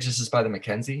Green Ridge. This is by the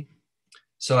Mackenzie.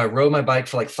 So I rode my bike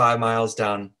for like 5 miles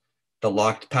down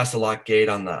past the locked gate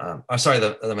on the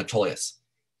Metolius.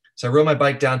 So I rode my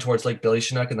bike down towards Lake Billy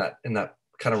Chinook in that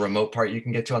kind of remote part you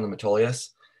can get to on the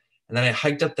Metolius. And then I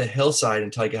hiked up the hillside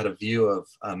until I got a view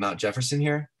of Mount Jefferson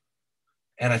here.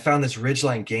 And I found this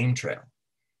ridgeline game trail.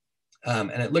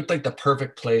 And it looked like the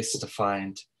perfect place to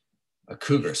find a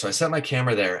cougar. So I set my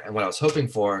camera there, and what I was hoping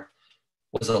for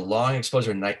was a long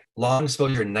exposure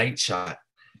night shot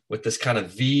with this kind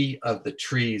of V of the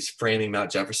trees framing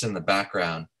Mount Jefferson in the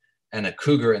background and a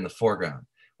cougar in the foreground,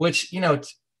 which,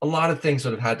 a lot of things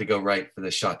would have had to go right for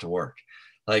this shot to work.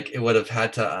 Like, it would have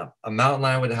had to, a mountain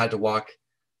lion would have had to walk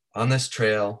on this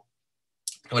trail.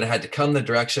 It would have had to come the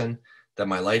direction that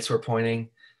my lights were pointing.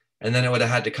 And then it would have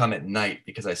had to come at night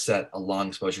because I set a long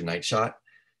exposure night shot.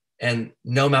 And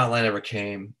no mountain lion ever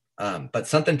came, but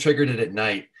something triggered it at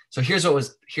night. So here's what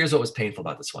was painful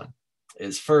about this one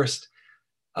is, first,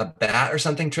 a bat or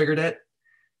something triggered it.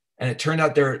 And it turned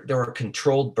out there were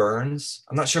controlled burns.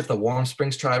 I'm not sure if the Warm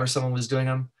Springs tribe or someone was doing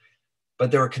them,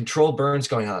 but there were controlled burns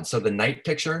going on. So the night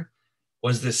picture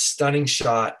was this stunning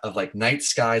shot of like night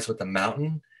skies with the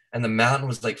mountain, and the mountain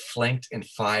was like flanked in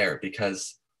fire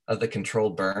because of the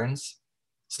controlled burns.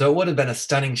 So it would have been a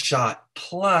stunning shot.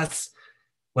 Plus,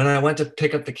 when I went to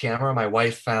pick up the camera, my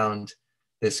wife found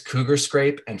this cougar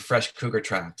scrape and fresh cougar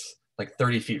tracks like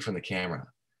 30 feet from the camera.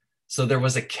 So there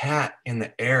was a cat in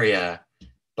the area,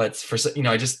 but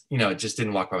it just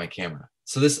didn't walk by my camera.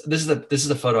 So this is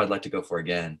a photo I'd like to go for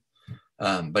again,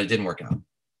 but it didn't work out.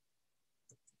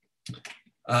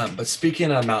 But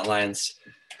speaking of mountain lions,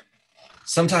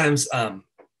 sometimes,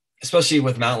 especially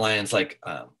with mountain lions, like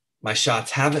my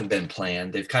shots haven't been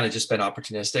planned. They've kind of just been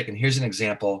opportunistic. And here's an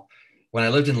example. When I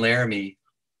lived in Laramie,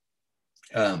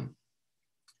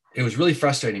 it was really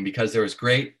frustrating because there was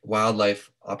great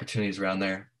wildlife opportunities around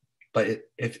there. But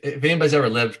if anybody's ever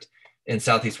lived in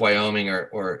Southeast Wyoming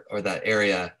or that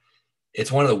area,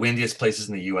 it's one of the windiest places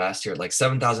in the US. You're at like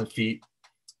 7,000 feet.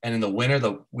 And in the winter,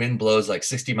 the wind blows like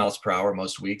 60 miles per hour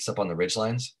most weeks up on the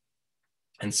ridgelines.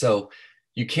 And so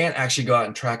you can't actually go out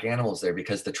and track animals there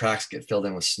because the tracks get filled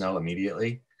in with snow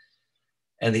immediately.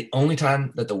 And the only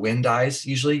time that the wind dies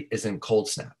usually is in cold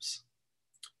snaps.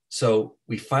 So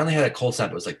we finally had a cold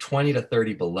snap. It was like 20 to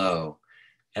 30 below.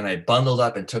 And I bundled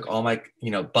up and took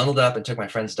my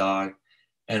friend's dog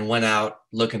and went out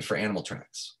looking for animal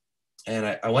tracks.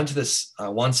 And I went to this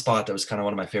one spot that was kind of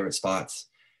one of my favorite spots.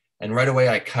 And right away,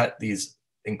 I cut these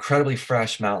incredibly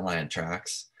fresh mountain lion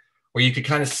tracks where you could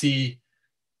kind of see,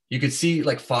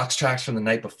 like fox tracks from the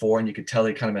night before, and you could tell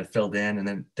they kind of been filled in. And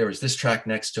then there was this track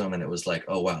next to them, and it was like,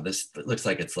 oh, wow, this looks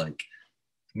like it's like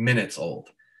minutes old.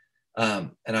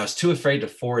 And I was too afraid to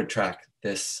forward track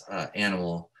this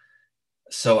animal.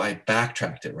 So I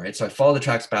backtracked it, right? So I followed the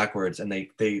tracks backwards, and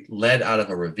they led out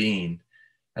of a ravine.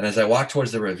 And as I walked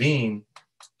towards the ravine,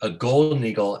 a golden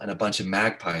eagle and a bunch of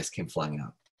magpies came flying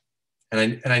out.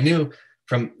 And I knew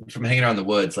from hanging around the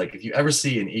woods, like if you ever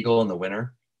see an eagle in the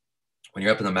winter, when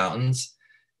you're up in the mountains,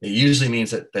 it usually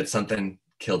means that something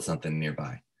killed something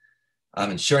nearby.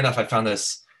 And sure enough, I found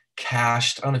this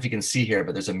cached, I don't know if you can see here,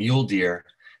 but there's a mule deer.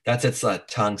 That's its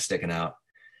tongue sticking out.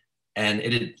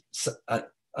 And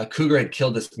a cougar had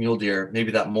killed this mule deer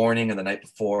maybe that morning and the night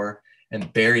before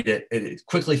and buried it. It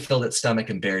quickly filled its stomach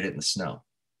and buried it in the snow.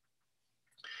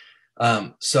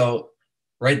 So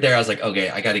right there, I was like, okay,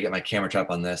 I got to get my camera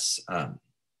trap on this.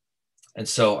 And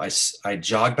so I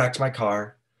jogged back to my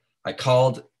car. I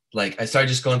started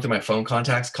just going through my phone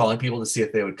contacts, calling people to see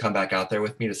if they would come back out there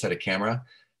with me to set a camera.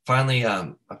 Finally,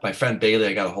 my friend Bailey,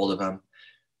 I got a hold of him,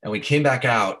 and we came back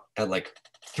out at like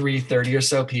 3:30 or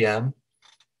so p.m.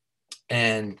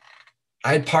 And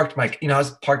I had parked I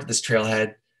was parked at this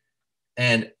trailhead,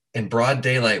 and in broad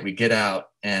daylight, we get out,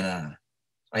 and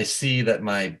I see that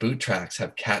my boot tracks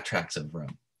have cat tracks over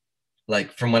them,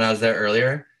 like from when I was there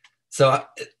earlier. So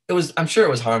I'm sure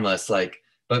it was harmless,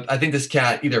 but I think this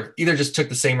cat either just took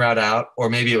the same route out, or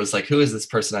maybe it was like, who is this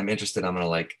person I'm interested in? I'm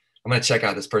going to check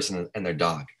out this person and their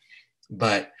dog.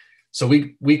 But so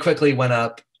we quickly went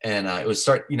up, and it was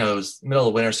middle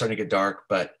of winter, starting to get dark,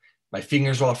 but my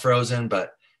fingers were all frozen.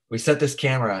 But we set this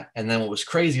camera, and then what was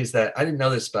crazy is that I didn't know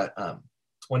this, but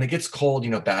when it gets cold,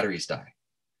 batteries die.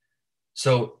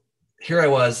 So here I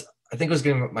was, I think it was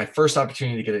getting my first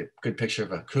opportunity to get a good picture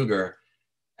of a cougar.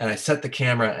 And I set the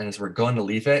camera, and as we're going to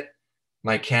leave it,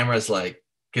 my camera's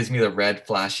gives me the red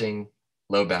flashing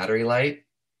low battery light.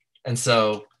 And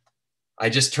so I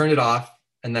just turned it off,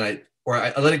 and then I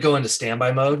let it go into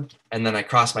standby mode, and then I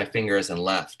crossed my fingers and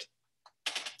left.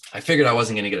 I figured I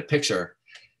wasn't going to get a picture,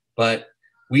 but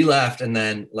we left, and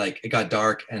then it got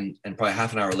dark, and probably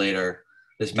half an hour later,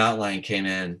 this mountain lion came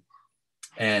in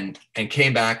and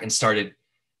came back and started,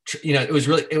 it was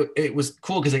really, it was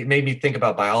cool because it made me think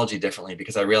about biology differently,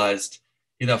 because I realized,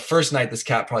 first night this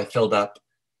cat probably filled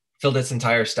its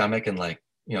entire stomach in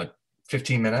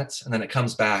 15 minutes, and then it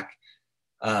comes back.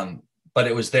 But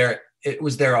it was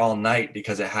there all night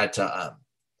because it had to,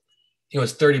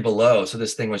 it's 30 below. So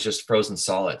this thing was just frozen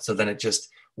solid. So then it just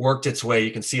worked its way.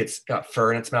 You can see it's got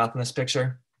fur in its mouth in this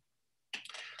picture.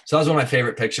 So that was one of my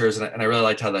favorite pictures. And I really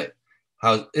liked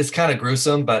how it's kind of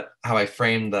gruesome, but how I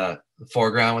framed the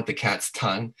foreground with the cat's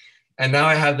tongue. And now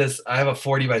I have a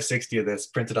 40 by 60 of this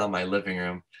printed on my living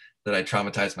room that I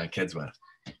traumatized my kids with.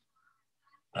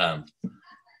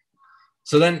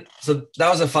 So that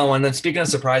was a fun one. Then speaking of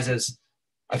surprises,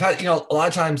 I've had, a lot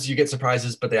of times you get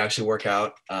surprises, but they actually work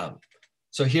out.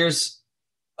 So here's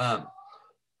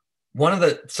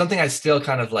something I still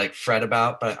kind of like fret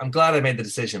about, but I'm glad I made the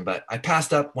decision. But I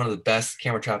passed up one of the best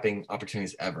camera trapping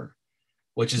opportunities ever,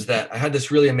 which is that I had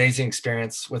this really amazing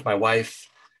experience with my wife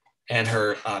and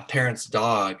her parents'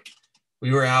 dog.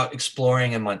 We were out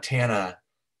exploring in Montana,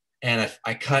 and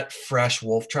I cut fresh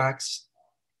wolf tracks,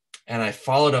 and I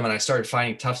followed them, and I started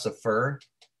finding tufts of fur,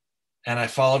 and I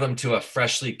followed them to a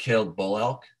freshly killed bull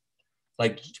elk,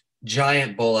 like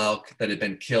giant bull elk that had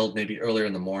been killed maybe earlier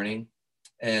in the morning.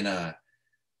 And I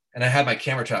had my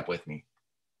camera trap with me,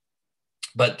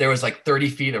 but there was like 30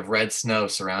 feet of red snow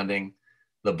surrounding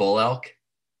the bull elk.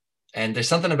 And there's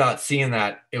something about seeing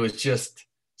that. It was just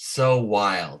so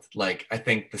wild. Like, I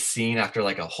think the scene after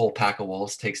like a whole pack of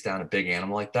wolves takes down a big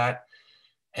animal like that.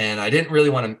 And I didn't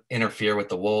really want to interfere with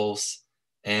the wolves.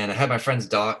 And I had my friend's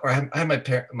dog, or I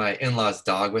had my in-laws'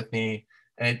 dog with me.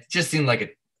 And it just seemed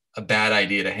like a bad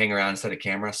idea to hang around and set a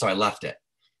camera. So I left it.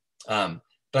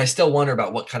 But I still wonder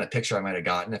about what kind of picture I might have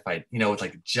gotten if I, with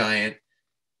like giant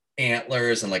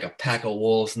antlers and like a pack of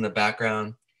wolves in the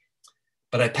background.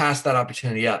 But I passed that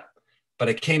opportunity up. But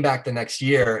I came back the next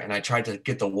year and I tried to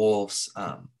get the wolves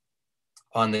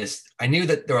on this. I knew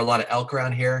that there were a lot of elk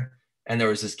around here and there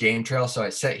was this game trail. So I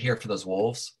set here for those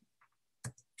wolves.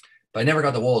 But I never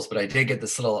got the wolves, but I did get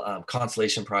this little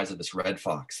consolation prize of this red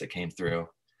fox that came through.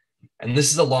 And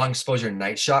this is a long exposure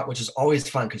night shot, which is always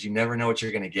fun because you never know what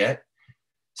you're going to get.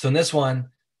 So in this one,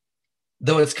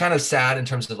 though it's kind of sad in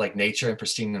terms of like nature and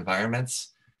pristine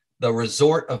environments, the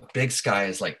resort of Big Sky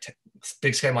is like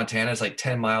Big Sky, Montana is like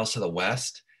 10 miles to the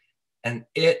west. And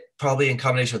it probably in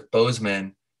combination with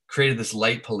Bozeman created this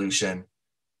light pollution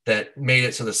that made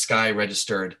it so the sky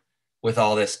registered with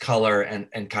all this color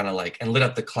and kind of like, and lit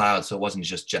up the clouds. So it wasn't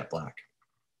just jet black.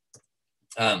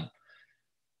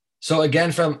 So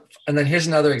again, and then here's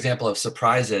another example of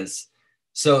surprises.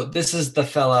 So this is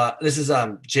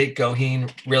Jake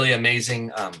Goheen, really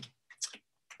amazing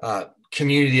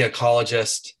community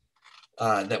ecologist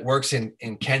that works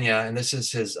in Kenya. And this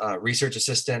is his research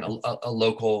assistant, a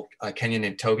local Kenyan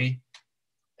named Toby.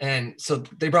 And so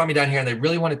they brought me down here and they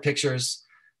really wanted pictures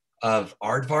of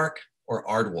aardvark or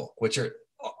aardwolf, which are,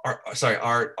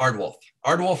 aardwolf.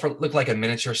 Aardwolf look like a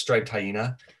miniature striped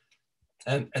hyena.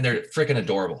 And they're freaking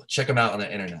adorable. Check them out on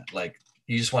the internet. Like,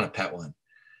 you just want to pet one.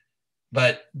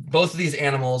 But both of these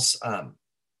animals,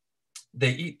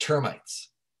 they eat termites.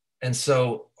 And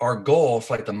so our goal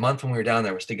for like the month when we were down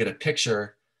there was to get a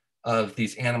picture of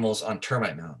these animals on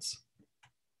termite mounds.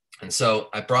 And so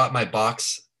I brought my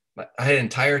box. I had an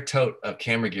entire tote of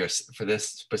camera gear for this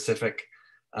specific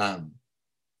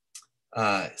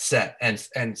set.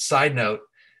 And side note,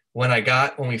 when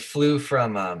we flew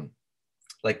from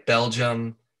like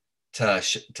Belgium to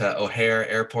O'Hare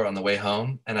Airport on the way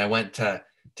home, and I went to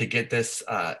get this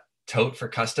tote for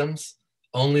customs,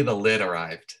 only the lid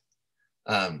arrived.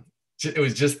 It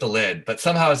was just the lid, but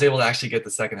somehow I was able to actually get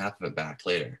the second half of it back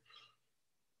later.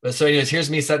 But so anyways, here's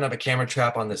me setting up a camera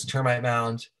trap on this termite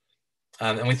mound.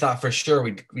 And we thought for sure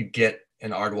we'd get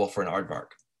an aardwolf or an aardvark.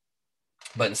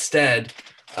 But instead,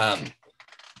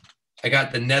 I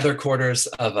got the nether quarters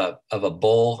of a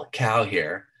bull cow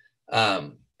here.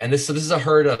 And this is a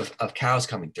herd of cows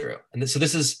coming through. And this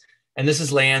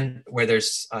is land where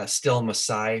there's still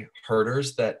Maasai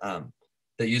herders that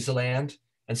use the land.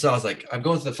 And so I was like, I'm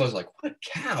going through the photos like, what,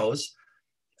 cows?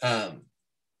 And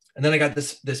then I got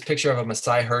this picture of a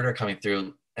Maasai herder coming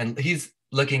through, and he's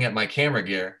looking at my camera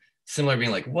gear, similar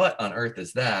being like, what on earth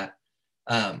is that?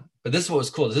 But this is what was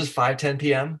cool. This is 5:10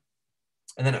 p.m.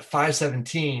 And then at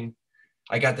 5:17,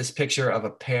 I got this picture of a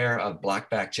pair of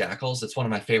blackback jackals. It's one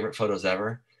of my favorite photos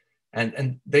ever.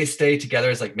 And they stay together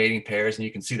as like mating pairs, and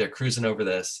you can see they're cruising over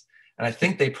this. And I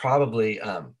think they probably,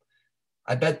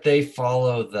 I bet they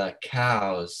follow the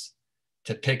cows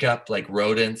to pick up like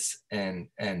rodents and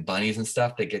bunnies and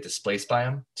stuff that get displaced by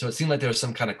them. So it seemed like there was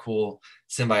some kind of cool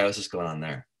symbiosis going on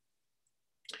there.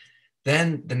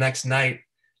 Then the next night,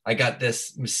 I got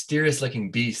this mysterious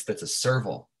looking beast that's a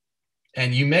serval.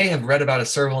 And you may have read about a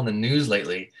serval in the news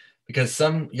lately because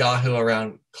some Yahoo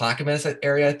around Clackamas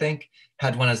area, I think,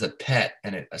 had one as a pet,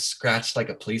 and it scratched like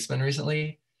a policeman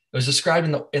recently. It was described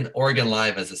in Oregon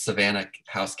Live as a Savannah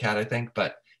house cat, I think,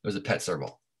 but it was a pet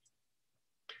serval.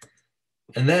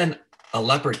 And then a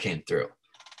leopard came through.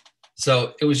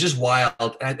 So it was just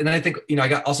wild. And I think, you know,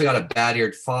 I also got a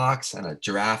bad-eared fox and a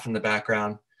giraffe in the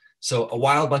background. So a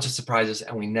wild bunch of surprises,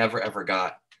 and we never ever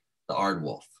got the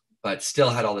aardwolf, but still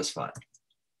had all this fun.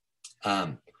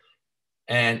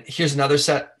 And here's another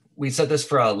set. We set this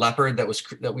for a leopard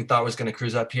that we thought was going to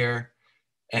cruise up here.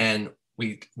 And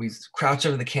we crouched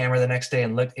over the camera the next day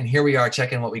and looked, and here we are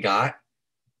checking what we got.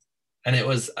 And it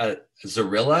was a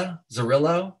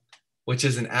Zorillo, which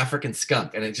is an African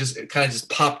skunk. And it kind of just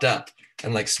popped up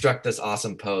and like struck this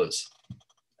awesome pose.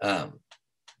 And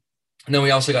then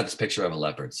we also got this picture of a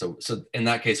leopard. So in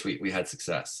that case, we had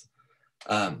success.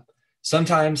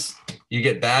 Sometimes you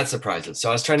get bad surprises. So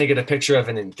I was trying to get a picture of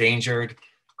an endangered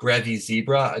Grevy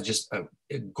zebra, just a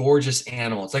gorgeous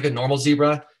animal. It's like a normal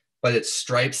zebra, but its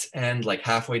stripes end like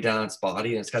halfway down its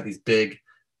body. And it's got these big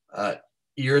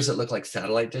ears that look like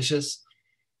satellite dishes.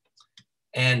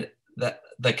 And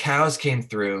the cows came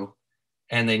through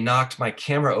and they knocked my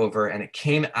camera over, and it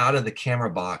came out of the camera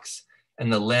box,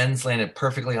 and the lens landed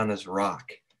perfectly on this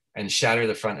rock and shattered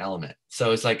the front element.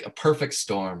 So it's like a perfect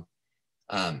storm.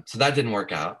 So that didn't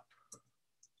work out.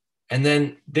 And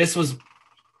then this was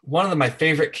one of my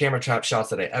favorite camera trap shots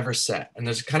that I ever set. And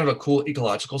there's kind of a cool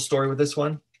ecological story with this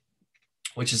one,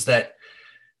 which is that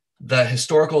the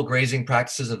historical grazing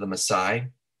practices of the Maasai,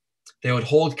 they would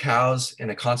hold cows in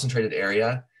a concentrated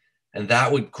area, and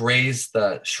that would graze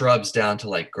the shrubs down to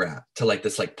like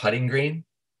this like putting green.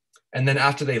 And then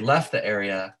after they left the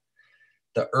area,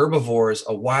 the herbivores,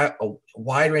 a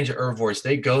wide range of herbivores,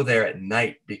 they go there at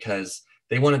night because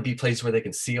they want to be places where they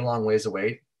can see a long ways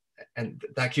away, and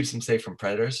that keeps them safe from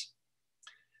predators.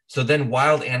 So then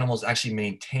wild animals actually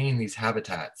maintain these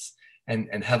habitats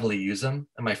and heavily use them.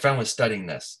 And my friend was studying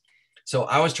this. So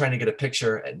I was trying to get a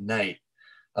picture at night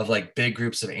of like big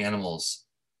groups of animals,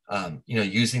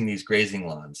 using these grazing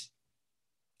lawns.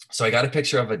 So I got a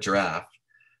picture of a giraffe,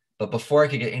 but before I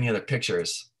could get any other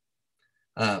pictures,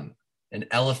 an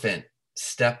elephant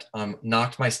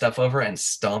knocked my stuff over and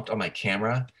stomped on my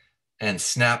camera and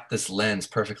snapped this lens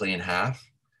perfectly in half.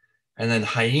 And then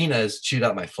hyenas chewed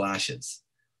up my flashes.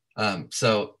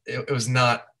 So it was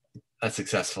not a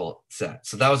successful set.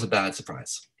 So that was a bad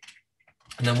surprise.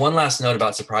 And then one last note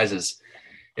about surprises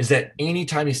is that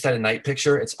anytime you set a night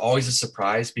picture, it's always a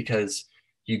surprise because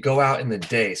you go out in the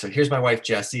day. So here's my wife,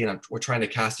 Jessie, and we're trying to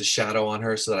cast a shadow on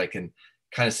her so that I can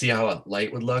kind of see how a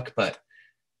light would look. But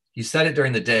you set it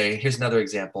during the day. Here's another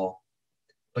example.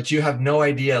 But you have no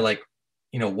idea, like,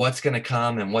 what's going to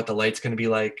come and what the light's going to be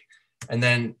like. And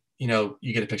then, you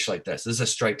get a picture like this. This is a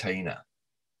striped hyena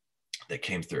that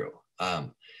came through.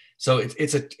 So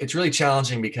it's really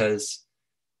challenging because,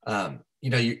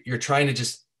 you're trying to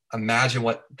just imagine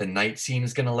what the night scene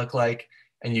is going to look like.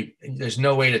 And there's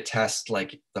no way to test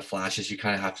like the flashes. You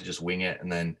kind of have to just wing it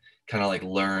and then kind of like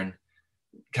learn,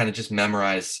 kind of just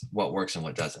memorize what works and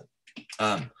what doesn't.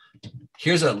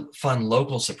 Here's a fun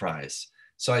local surprise.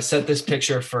 So I set this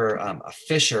picture for a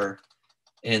fisher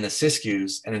in the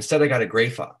Siskiyous, and instead I got a gray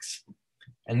fox.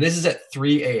 And this is at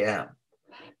 3 a.m.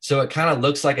 So it kind of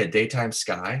looks like a daytime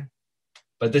sky,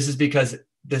 but this is because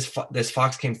this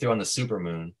fox came through on the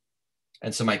supermoon.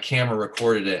 And so my camera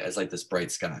recorded it as like this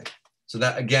bright sky. So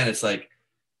that, again, it's like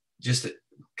just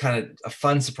kind of a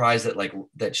fun surprise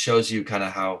that shows you kind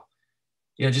of how,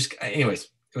 anyways,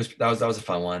 that was a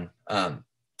fun one. And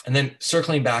then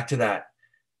circling back to that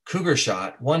cougar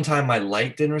shot, one time my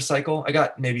light didn't recycle. I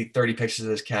got maybe 30 pictures of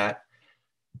this cat.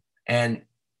 And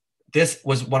this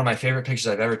was one of my favorite pictures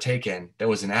I've ever taken. That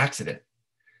was an accident.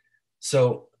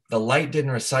 So the light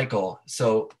didn't recycle.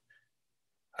 So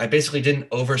I basically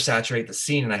didn't oversaturate the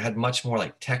scene, and I had much more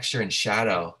like texture and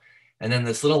shadow. And then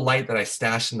this little light that I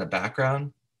stashed in the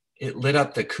background, it lit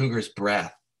up the cougar's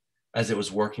breath as it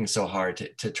was working so hard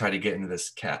to try to get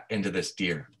into this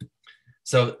deer.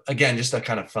 So again, just a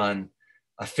kind of fun,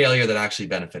 a failure that actually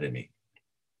benefited me.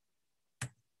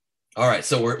 All right,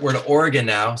 so we're to Oregon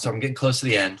now, so I'm getting close to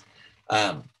the end.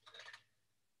 Are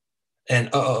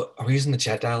we using the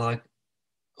chat dialogue?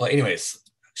 Well, anyways,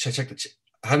 should I check the chat?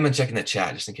 I haven't been checking the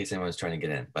chat just in case anyone's trying to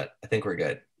get in, but I think we're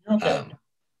good. Okay.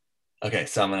 Okay,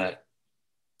 so all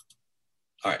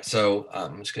right, so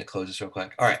I'm just gonna close this real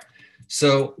quick. All right,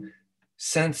 so oh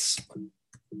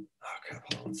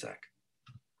crap, hold on one sec.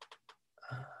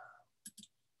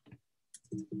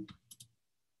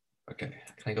 Okay,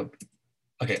 can I go?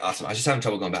 Okay, awesome. I was just having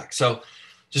trouble going back. So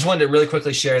just wanted to really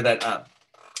quickly share that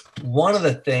one of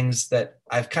the things that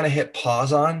I've kind of hit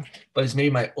pause on, but is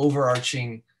maybe my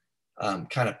overarching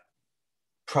kind of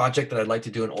project that I'd like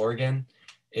to do in Oregon,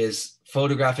 is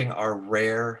photographing our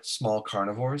rare small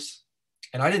carnivores.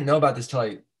 And I didn't know about this till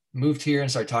I moved here and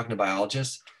started talking to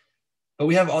biologists, but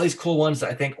we have all these cool ones that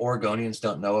I think Oregonians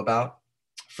don't know about.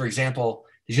 For example,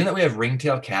 did you know that we have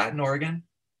ringtail cat in Oregon?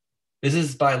 This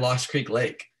is by Lost Creek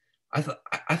Lake. I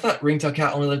thought ringtail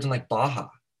cat only lived in like Baja,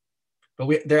 but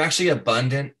they're actually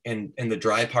abundant in the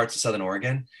dry parts of Southern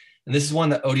Oregon. And this is one,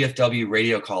 the ODFW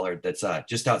radio collared that's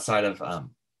just outside of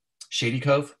Shady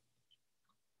Cove.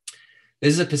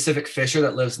 This is a Pacific fisher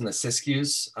that lives in the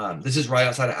Siskiyous. This is right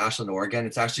outside of Ashland, Oregon.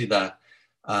 It's actually the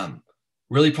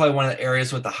really probably one of the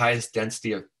areas with the highest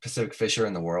density of Pacific fisher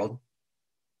in the world.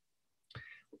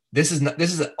 This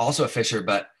is also a fisher,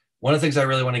 but one of the things I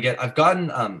really want to get, I've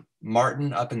gotten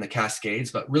marten up in the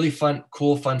Cascades, but really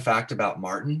cool fun fact about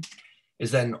marten is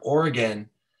that in Oregon,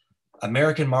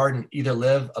 American marten either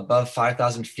live above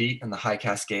 5,000 feet in the high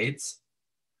Cascades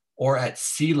or at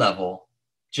sea level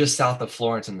just south of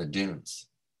Florence in the dunes.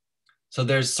 So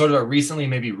there's sort of a recently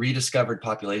maybe rediscovered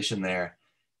population there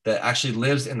that actually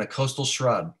lives in the coastal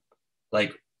shrub,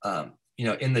 like,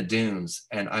 in the dunes.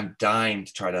 And I'm dying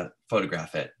to try to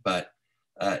photograph it, but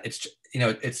I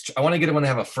want to get it when they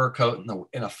have a fur coat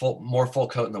in a more full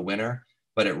coat in the winter,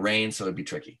 but it rains, so it'd be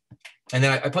tricky. And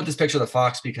then I put this picture of the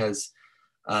fox because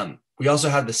we also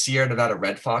have the Sierra Nevada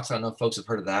red fox. I don't know if folks have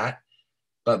heard of that,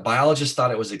 but biologists thought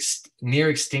it was near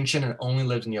extinction and only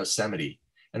lived in Yosemite,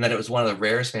 and that it was one of the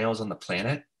rarest mammals on the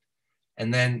planet.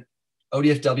 And then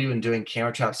ODFW, in doing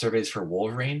camera trap surveys for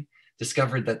wolverine,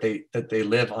 discovered that they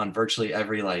live on virtually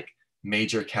every like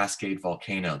major Cascade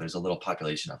volcano. There's a little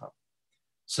population of them.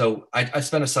 So I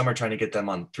spent a summer trying to get them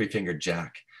on three-fingered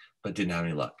jack, but didn't have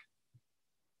any luck.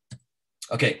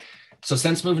 Okay, so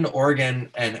since moving to Oregon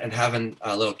and having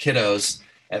little kiddos,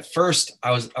 at first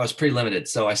I was pretty limited.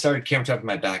 So I started camera trapping in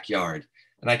my backyard,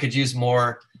 and I could use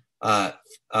more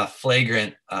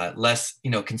flagrant, less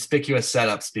conspicuous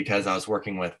setups because I was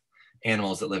working with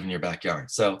animals that live in your backyard.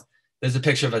 So there's a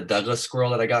picture of a Douglas squirrel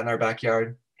that I got in our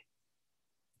backyard.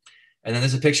 And then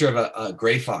there's a picture of a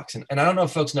gray fox. And I don't know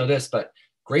if folks know this, but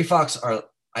gray fox are,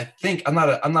 I think, I'm not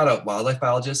a wildlife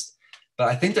biologist, but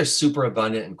I think they're super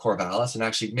abundant in Corvallis, and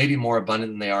actually maybe more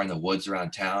abundant than they are in the woods around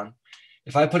town.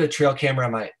 If I put a trail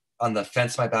camera on the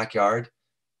fence of my backyard,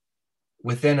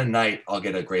 within a night, I'll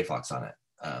get a gray fox on it.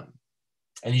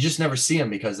 And you just never see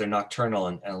them because they're nocturnal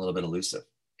and a little bit elusive.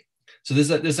 So this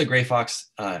is a gray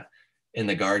fox in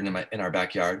the garden in our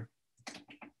backyard.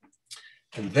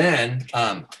 And then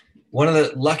one of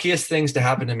the luckiest things to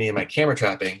happen to me in my camera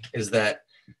trapping is that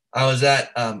I was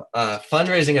at a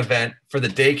fundraising event for the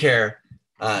daycare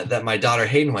that my daughter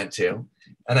Hayden went to.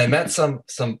 And I met some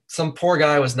poor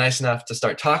guy was nice enough to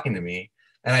start talking to me.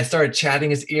 And I started chatting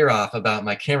his ear off about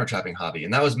my camera trapping hobby.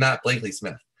 And that was Matt Blakely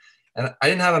Smith. And I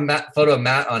didn't have a photo of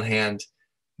Matt on hand,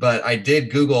 but I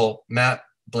did Google Matt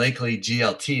Blakely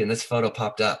GLT, and this photo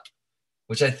popped up,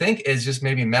 which I think is just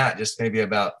maybe Matt, just maybe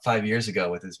about 5 years ago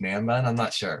with his man bun. I'm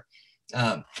not sure.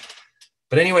 But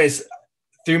anyways,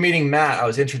 through meeting Matt, I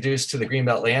was introduced to the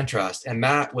Greenbelt Land Trust, and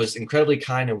Matt was incredibly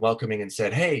kind and welcoming and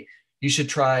said, hey, you should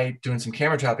try doing some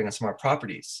camera trapping on some of our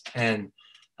properties. And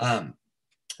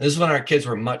this is when our kids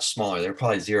were much smaller. They were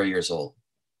probably 0 years old.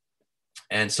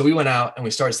 And so we went out and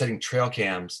we started setting trail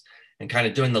cams and kind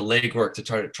of doing the legwork to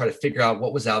try to figure out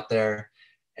what was out there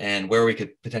and where we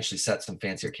could potentially set some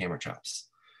fancier camera traps.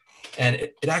 And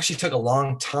it actually took a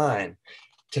long time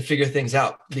to figure things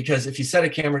out, because if you set a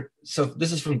camera, so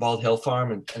this is from Bald Hill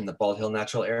Farm and the Bald Hill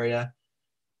Natural Area.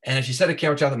 And if you set a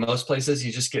camera trap in most places,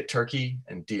 you just get turkey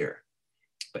and deer.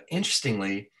 But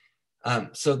interestingly,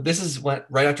 so this is right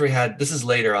after this is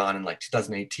later on in like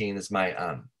 2018, is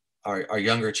my, our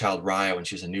younger child, Raya, when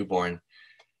she was a newborn.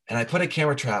 And I put a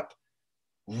camera trap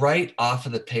right off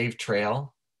of the paved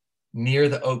trail near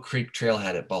the Oak Creek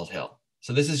trailhead at Bald Hill.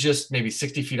 So this is just maybe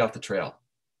 60 feet off the trail.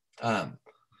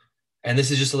 And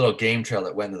this is just a little game trail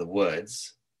that went into the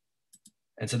woods.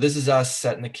 And so this is us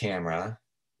setting the camera.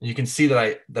 And you can see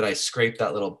that I scraped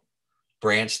that little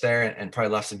branch there and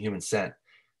probably left some human scent.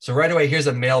 So right away, here's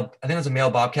I think it was a male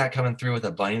bobcat coming through with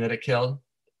a bunny that it killed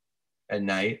at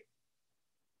night.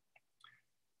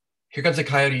 Here comes a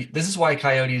coyote. This is why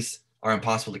coyotes are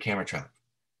impossible to camera trap.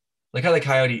 Look how the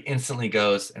coyote instantly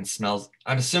goes and smells.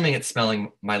 I'm assuming it's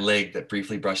smelling my leg that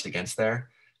briefly brushed against there.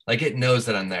 Like it knows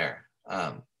that I'm there.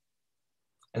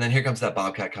 And then here comes that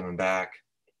bobcat coming back.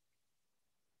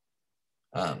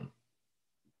 And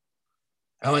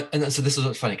then, so this is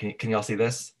what's funny. Can you all see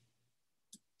this?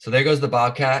 So there goes the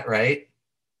bobcat, right?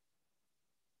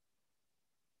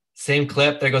 Same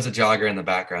clip. There goes a jogger in the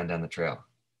background down the trail.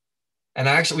 And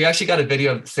we actually got a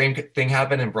video of the same thing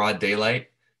happen in broad daylight,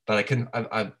 but I couldn't,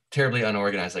 I'm terribly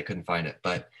unorganized. I couldn't find it.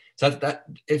 But so that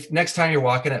if next time you're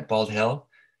walking at Bald Hill,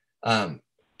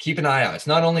 keep an eye out. It's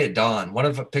not only at dawn. One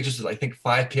of the pictures is, I think,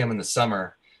 5 p.m. in the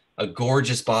summer, a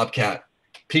gorgeous bobcat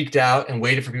peeked out and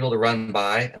waited for people to run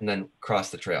by and then cross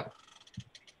the trail.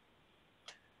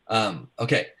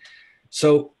 Okay,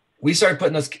 so we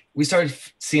started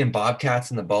seeing bobcats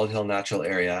in the Bald Hill Natural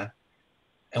Area,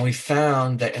 and we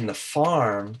found that in the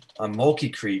farm on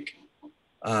Mulkey Creek,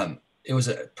 it was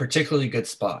a particularly good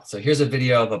spot. So here's a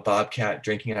video of a bobcat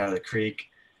drinking out of the creek,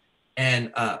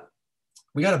 and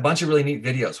we got a bunch of really neat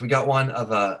videos. We got one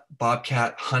of a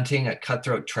bobcat hunting a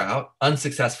cutthroat trout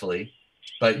unsuccessfully,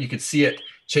 but you could see it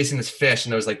chasing this fish,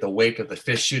 and there was like the wake of the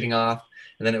fish shooting off,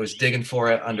 and then it was digging for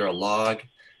it under a log.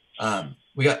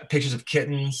 We got pictures of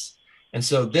kittens. And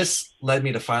so this led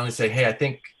me to finally say, hey, I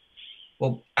think,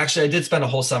 well, actually I did spend a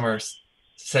whole summer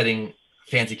setting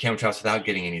fancy camera traps without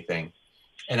getting anything.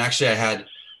 And actually I had,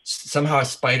 somehow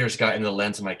spiders got in the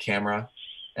lens of my camera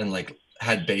and like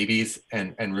had babies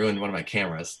and ruined one of my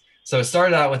cameras. So it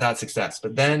started out without success,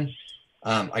 but then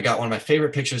I got one of my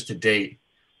favorite pictures to date,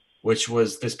 which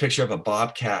was this picture of a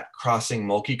bobcat crossing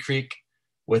Mulkey Creek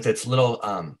with its little,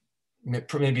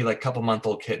 maybe like couple month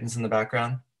old kittens in the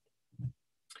background.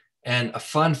 And a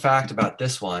fun fact about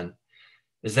this one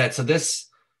is that, so this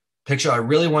picture, I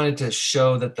really wanted to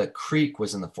show that the creek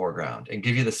was in the foreground and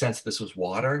give you the sense that this was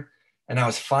water. And I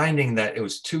was finding that it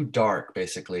was too dark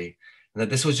basically, and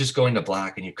that this was just going to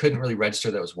black and you couldn't really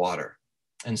register that it was water.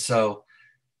 And so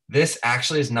this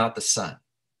actually is not the sun.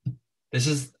 This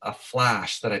is a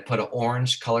flash that I put an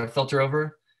orange color filter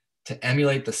over to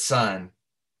emulate the sun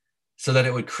so that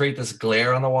it would create this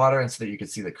glare on the water and so that you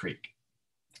could see the creek.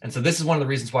 And so this is one of the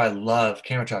reasons why I love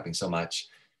camera trapping so much,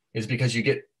 is because you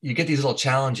get these little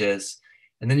challenges,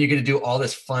 and then you get to do all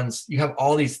this fun, you have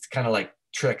all these kind of like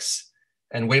tricks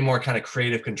and way more kind of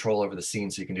creative control over the scene,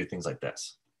 so you can do things like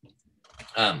this.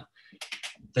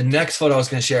 The next photo I was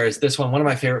going to share is this one of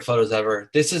my favorite photos ever.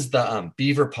 This is the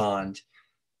beaver pond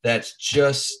that's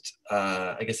just,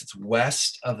 I guess it's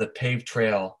west of the paved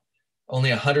trail,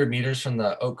 only 100 meters from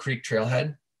the Oak Creek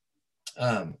trailhead.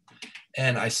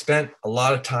 And I spent a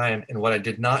lot of time in what I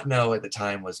did not know at the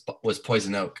time was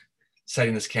poison oak,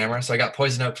 setting this camera. So I got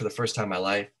poison oak for the first time in my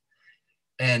life.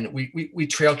 And we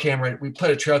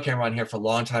put a trail camera on here for a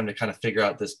long time to kind of figure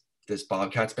out this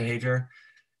bobcat's behavior.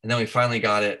 And then we finally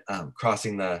got it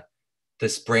crossing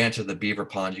this branch of the beaver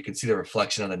pond. You can see the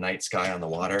reflection of the night sky on the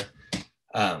water.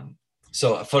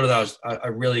 So a photo that I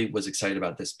really was excited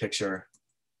about this picture.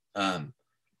 And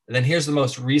then here's the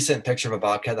most recent picture of a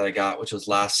bobcat that I got, which was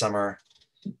last summer.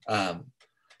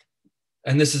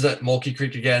 And this is at Mulkey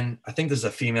Creek again. I think this is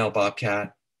a female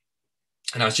bobcat.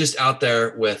 And I was just out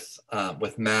there with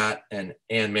Matt and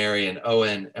Anne Mary and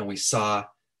Owen, and we saw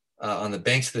on the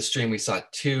banks of the stream, we saw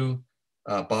 2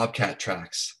 bobcat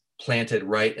tracks planted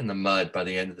right in the mud by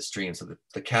the end of the stream. So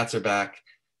the cats are back,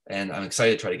 and I'm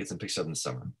excited to try to get some pictures of them this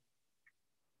summer.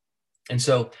 And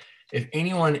so if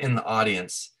anyone in the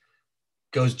audience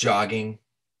goes jogging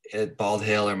at Bald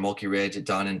Hill or Mulkey Ridge at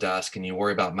dawn and dusk, and you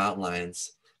worry about mountain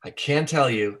lions, I can tell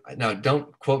you, now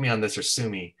don't quote me on this or sue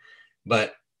me,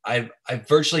 but I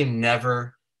virtually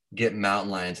never get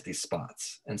mountain lions at these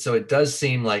spots. And so it does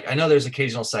seem like, I know there's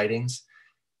occasional sightings,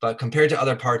 but compared to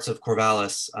other parts of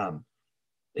Corvallis,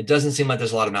 it doesn't seem like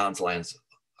there's a lot of mountain lions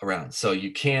around. So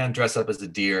you can dress up as a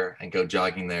deer and go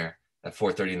jogging there at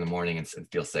 4:30 in the morning and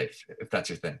feel safe, if that's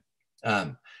your thing.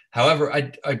 However,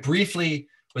 I briefly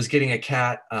was getting a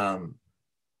cat.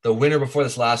 The winter before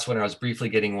this last winter, I was briefly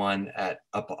getting one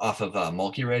up off of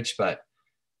Mulkey Ridge, but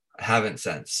I haven't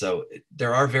since. So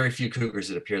there are very few cougars,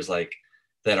 it appears like,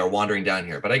 that are wandering down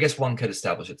here, but I guess one could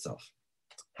establish itself.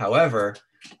 However,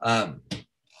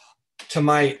 to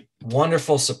my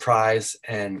wonderful surprise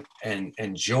and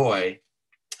joy,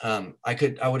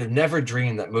 I would have never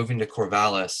dreamed that moving to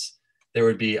Corvallis, there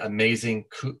would be amazing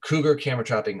cougar camera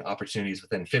trapping opportunities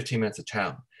within 15 minutes of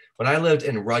town. When I lived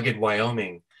in rugged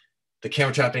Wyoming, the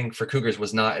camera trapping for cougars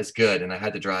was not as good, and I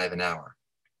had to drive an hour.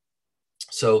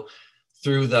 So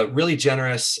through the really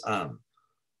generous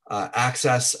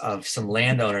access of some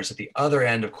landowners at the other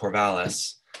end of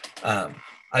Corvallis,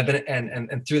 I've been,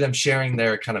 and through them sharing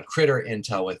their kind of critter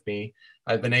intel with me,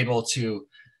 I've been able to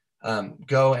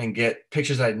go and get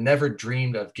pictures I'd never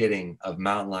dreamed of getting of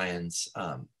mountain lions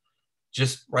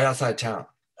just right outside town.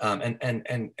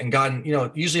 And gotten,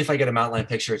 usually if I get a mountain lion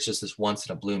picture, it's just this once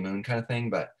in a blue moon kind of thing,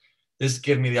 but this has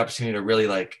given me the opportunity to really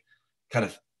kind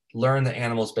of learn the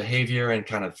animal's behavior and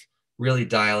kind of really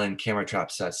dial in camera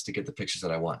trap sets to get the pictures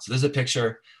that I want. So this is a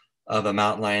picture of a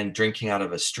mountain lion drinking out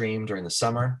of a stream during the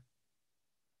summer.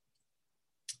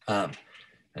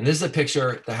 And this is a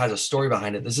picture that has a story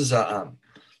behind it. This is a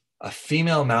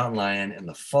female mountain lion in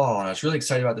the fall. And I was really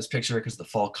excited about this picture because of the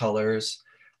fall colors.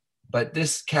 But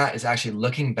this cat is actually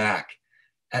looking back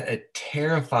at a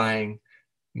terrifying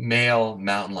male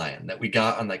mountain lion that we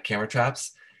got on the camera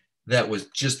traps that was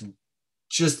just,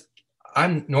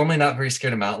 I'm normally not very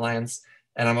scared of mountain lions,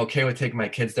 and I'm okay with taking my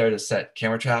kids there to set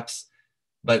camera traps.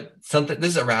 But something,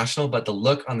 this is irrational, but the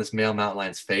look on this male mountain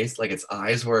lion's face, like its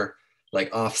eyes were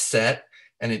like offset,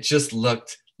 and it just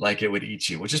looked like it would eat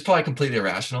you, which is probably completely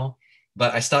irrational.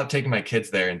 But I stopped taking my kids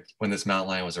there when this mountain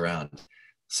lion was around.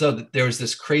 So there was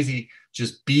this crazy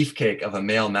just beefcake of a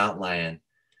male mountain lion,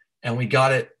 and we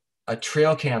got it a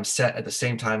trail cam set at the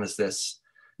same time as this,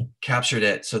 captured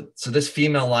it. So this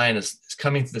female lion is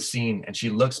coming to the scene, and she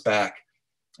looks back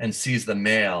and sees the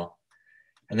male,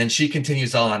 and then she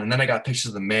continues on. And then I got pictures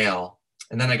of the male,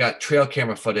 and then I got trail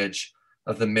camera footage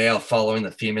of the male following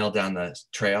the female down the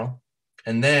trail.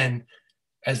 And then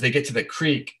as they get to the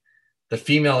creek, the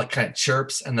female like kind of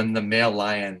chirps, and then the male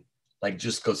lion like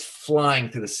just goes flying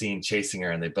through the scene chasing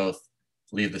her, and they both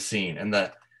leave the scene. And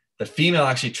the female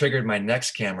actually triggered my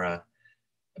next camera,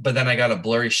 but then I got a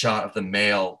blurry shot of the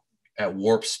male at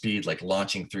warp speed, like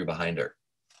launching through behind her.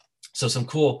 So some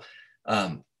cool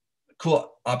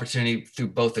opportunity through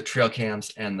both the trail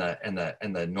cams and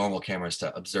the normal cameras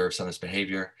to observe some of this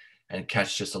behavior and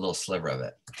catch just a little sliver of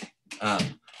it.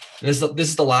 This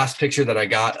is the last picture that I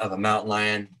got of a mountain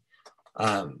lion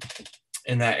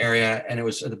in that area. And it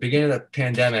was at the beginning of the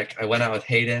pandemic. I went out with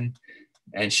Hayden,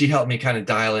 and she helped me kind of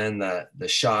dial in the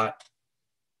shot.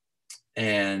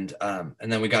 And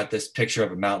then we got this picture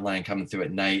of a mountain lion coming through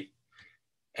at night.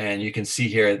 And you can see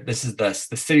here, this is the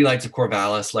city lights of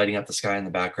Corvallis lighting up the sky in the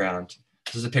background.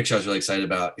 This is a picture I was really excited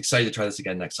about. Excited to try this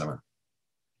again next summer.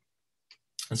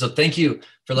 And so thank you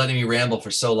for letting me ramble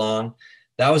for so long.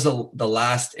 That was the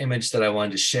last image that I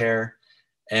wanted to share.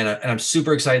 And I'm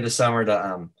super excited this summer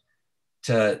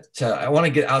I want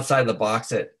to get outside the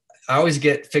box. I always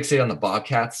get fixated on the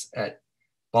bobcats at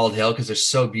Bald Hill because they're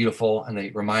so beautiful, and they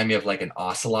remind me of like an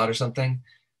ocelot or something.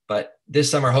 But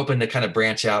this summer, hoping to kind of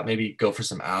branch out, maybe go for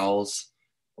some owls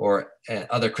or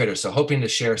other critters. So hoping to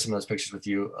share some of those pictures with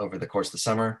you over the course of the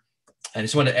summer. And I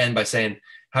just want to end by saying,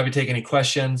 happy to take any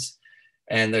questions.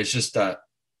 And there's just a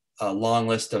long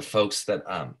list of folks that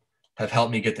have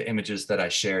helped me get the images that I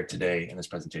shared today in this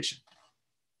presentation.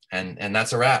 And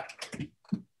that's a wrap.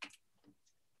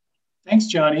 Thanks,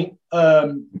 Jonny.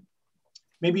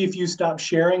 Maybe if you stop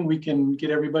sharing, we can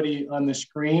get everybody on the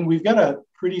screen. We've got a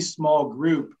pretty small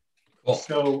group. Cool.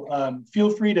 So feel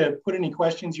free to put any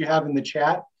questions you have in the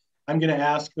chat. I'm going to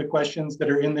ask the questions that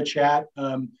are in the chat.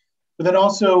 But then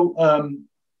also,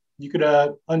 you could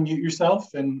unmute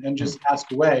yourself and just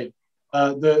ask away.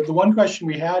 The one question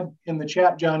we had in the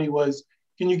chat, Jonny, was,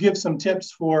 can you give some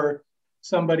tips for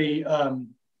somebody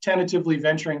tentatively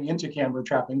venturing into camera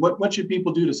trapping? What should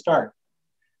people do to start?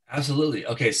 Absolutely.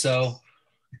 Okay, so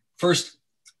first,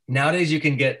 nowadays you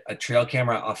can get a trail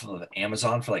camera off of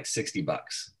Amazon for like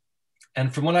 $60.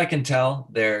 And from what I can tell,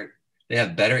 they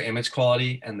have better image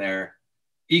quality, and they're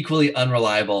equally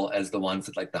unreliable as the ones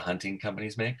that like the hunting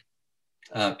companies make.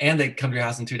 And they come to your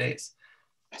house in 2 days.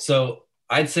 So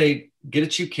I'd say get a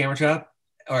cheap camera trap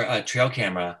or a trail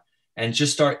camera and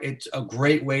just start. It's a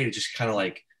great way to just kind of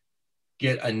like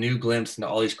get a new glimpse into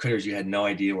all these critters you had no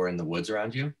idea were in the woods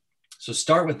around you. So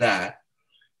start with that.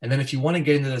 And then if you want to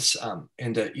get into this,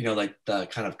 like the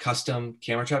kind of custom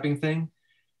camera trapping thing,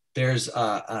 there's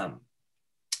a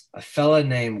fella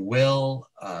named Will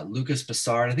Lucas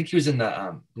Bassard. I think he was in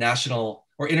the national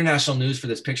or international news for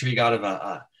this picture he got of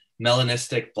a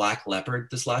melanistic black leopard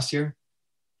this last year.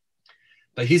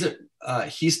 But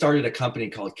he started a company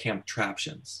called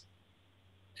Camtraptions.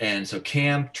 And so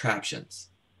Camtraptions.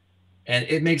 And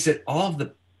it makes it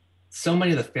so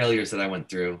many of the failures that I went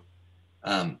through,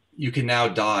 you can now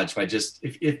dodge by just,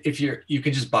 you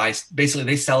can just buy, basically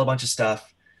they sell a bunch of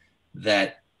stuff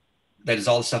that is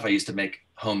all the stuff I used to make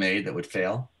homemade that would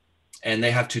fail. And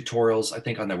they have tutorials, I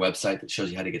think, on their website that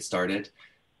shows you how to get started.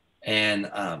 And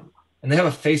they have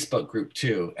a Facebook group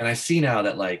too. And I see now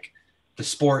that like the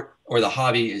sport or the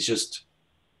hobby is just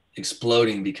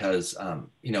exploding because,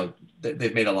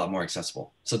 they've made it a lot more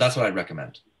accessible. So that's what I'd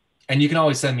recommend. And you can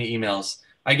always send me emails.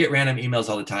 I get random emails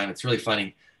all the time. It's really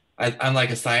funny. I'm like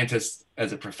a scientist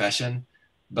as a profession,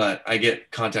 but I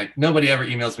get contact. Nobody ever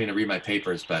emails me to read my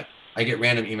papers, but I get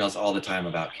random emails all the time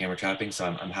about camera trapping. So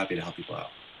I'm happy to help people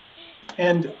out.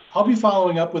 And I'll be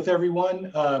following up with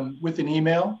everyone with an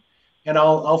email, and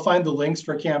I'll find the links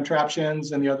for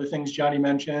Camtraptions and the other things Jonny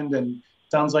mentioned. And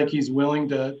it sounds like he's willing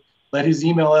to let his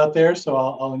email out there. So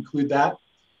I'll include that.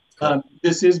 Cool.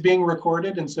 This is being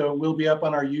recorded, and so it will be up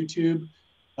on our YouTube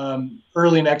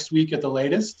early next week at the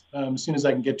latest, as soon as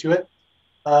I can get to it.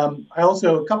 I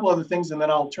also, a couple other things, and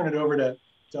then I'll turn it over to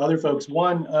other folks.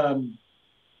 One,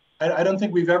 I don't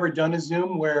think we've ever done a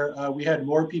Zoom where we had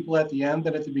more people at the end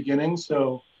than at the beginning.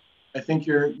 So I think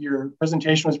your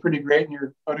presentation was pretty great, and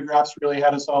your photographs really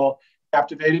had us all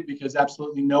captivated because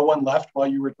absolutely no one left while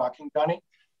you were talking, Jonny.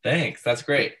 Thanks, that's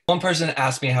great. One person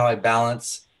asked me how I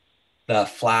balance the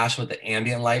flash with the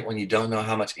ambient light when you don't know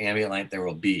how much ambient light there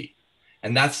will be.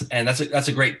 And that's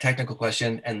a great technical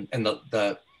question. And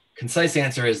the concise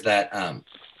answer is that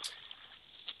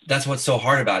that's what's so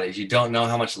hard about it, is you don't know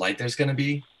how much light there's going to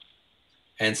be.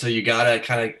 And so you got to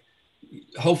kind of,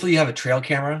 hopefully you have a trail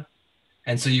camera.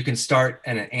 And so you can start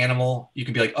at an animal, you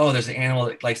can be like, oh, there's an animal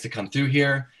that likes to come through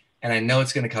here, and I know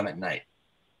it's going to come at night.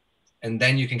 And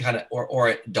then you can kind of, or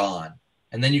at dawn,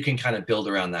 and then you can kind of build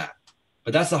around that.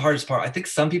 But that's the hardest part. I think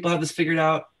some people have this figured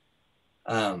out.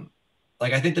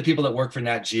 Like I think the people that work for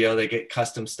Nat Geo, they get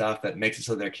custom stuff that makes it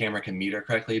so their camera can meter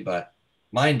correctly, but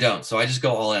mine don't. So I just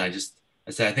go all in.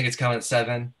 I say, I think it's coming at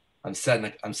 7. I'm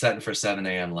setting for 7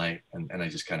 a.m. light, and I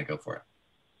just kind of go for it.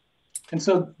 And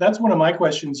so that's one of my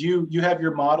questions. You have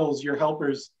your models, your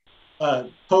helpers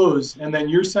pose, and then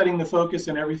you're setting the focus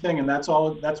and everything, and that's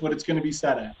what it's going to be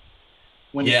set at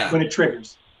when it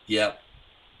triggers. Yep.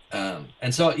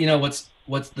 And so, you know, what's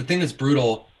the thing that's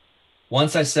brutal,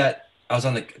 once I was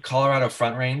on the Colorado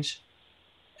Front Range,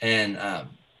 and I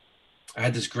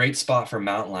had this great spot for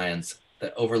mountain lions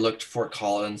that overlooked Fort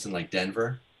Collins and like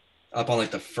Denver, up on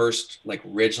like the first like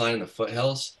ridge line in the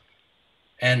foothills.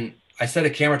 And I set a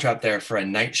camera trap there for a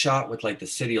night shot with like the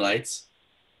city lights.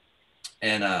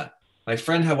 And my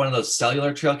friend had one of those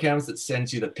cellular trail cams that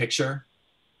sends you the picture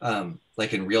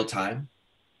like in real time.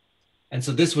 And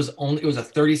so it was a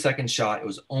 30-second shot. It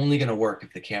was only going to work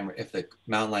if the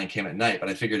mountain lion came at night, but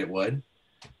I figured it would.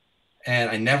 And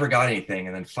I never got anything.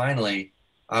 And then finally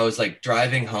I was like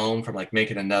driving home from like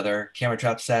making another camera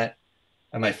trap set,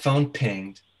 and my phone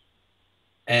pinged,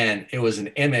 and it was an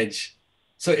image.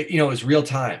 So, it was real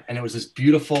time, and it was this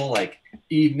beautiful like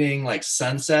evening, like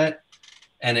sunset.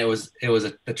 And it was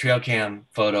the trail cam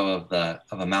photo of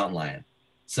a mountain lion.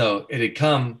 So it had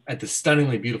come at this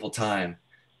stunningly beautiful time.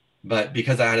 But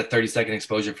because I had a 30-second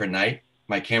exposure for night,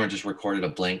 my camera just recorded a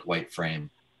blank white frame,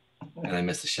 and I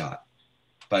missed the shot.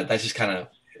 But that's just I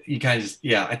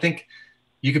think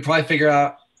you could probably figure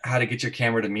out how to get your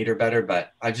camera to meter better,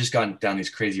 but I've just gone down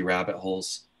these crazy rabbit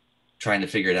holes trying to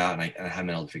figure it out, and I haven't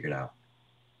been able to figure it out.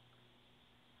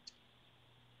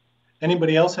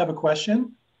 Anybody else have a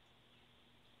question?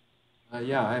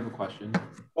 Yeah, I have a question.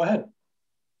 Go ahead.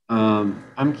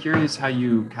 I'm curious how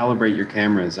you calibrate your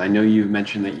cameras. I know you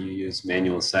mentioned that you use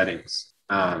manual settings.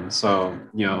 So,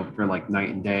 for like night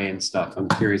and day and stuff, I'm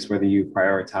curious whether you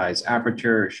prioritize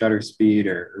aperture or shutter speed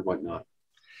or whatnot.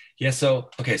 Yeah. So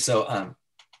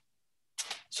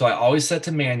I always set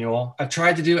to manual. I've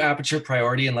tried to do aperture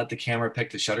priority and let the camera pick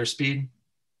the shutter speed,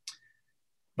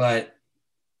 but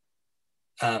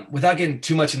without getting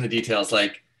too much in the details,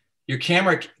 like your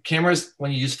cameras,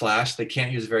 when you use flash, they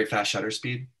can't use a very fast shutter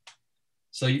speed.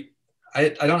 So I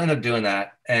don't end up doing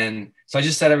that. And so I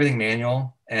just set everything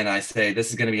manual, and I say, this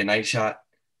is going to be a night shot,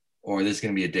 or this is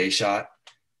going to be a day shot.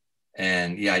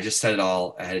 And yeah, I just set it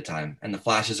all ahead of time. And the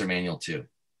flashes are manual too.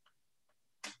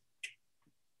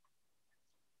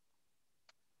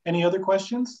 Any other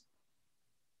questions?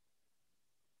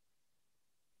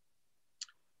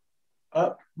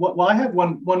 Well, I have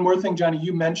one more thing, Jonny.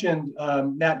 You mentioned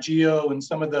Nat Geo and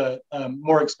some of the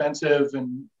more expensive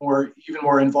and even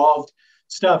more involved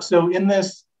stuff. So in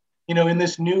this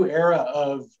new era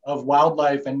of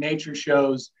wildlife and nature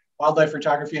shows, wildlife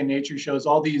photography and nature shows,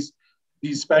 all these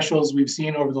specials we've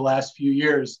seen over the last few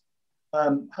years,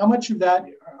 how much of that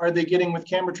are they getting with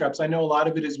camera traps? I know a lot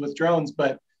of it is with drones,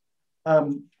 but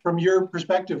from your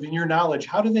perspective and your knowledge,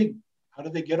 how do they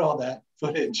get all that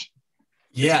footage?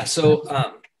 Yeah,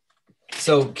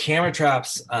 so camera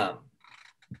traps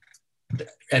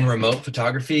and remote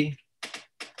photography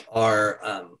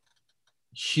are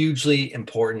hugely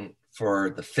important for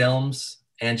the films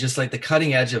and just like the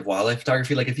cutting edge of wildlife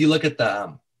photography. Like if you look at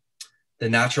the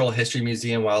Natural History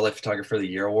Museum Wildlife Photographer of the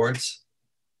Year Awards,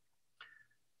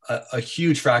 a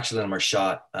huge fraction of them are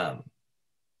shot.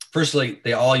 Firstly,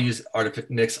 they all use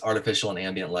mix artificial and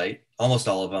ambient light, almost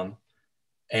all of them.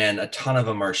 And a ton of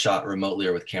them are shot remotely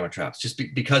or with camera traps, just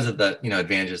because of the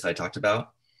advantages I talked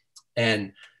about.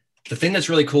 And the thing that's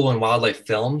really cool in wildlife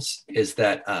films is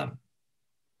that I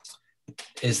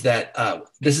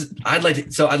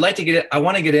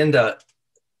want to get into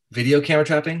video camera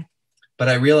trapping, But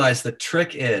I realized the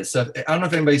trick is, so I don't know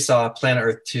if anybody saw Planet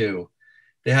Earth 2.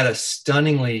 They had a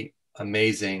stunningly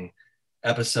amazing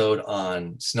episode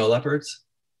on snow leopards.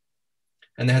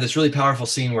 And they had this really powerful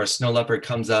scene where a snow leopard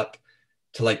comes up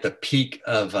to like the peak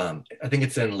of, I think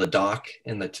it's in Ladakh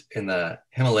in the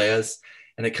Himalayas.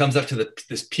 And it comes up to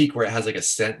this peak where it has like a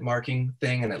scent marking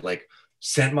thing, and it like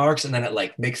scent marks, and then it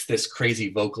like makes this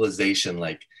crazy vocalization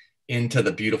like into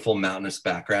the beautiful mountainous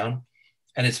background.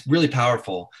 And it's really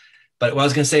powerful. But what I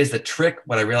was going to say is the trick,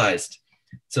 what I realized,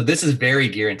 so this is very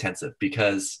gear intensive,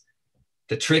 because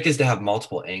the trick is to have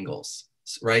multiple angles,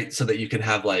 right? So that you can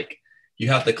have like, you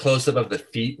have the close up of the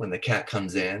feet when the cat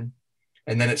comes in,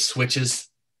 and then it switches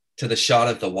to the shot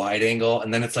of the wide angle,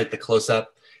 and then it's like the close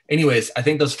up. Anyways, I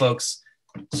think those folks,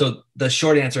 so the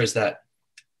short answer is that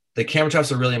the camera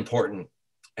traps are really important,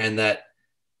 and that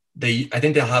I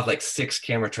think they'll have like 6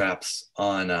 camera traps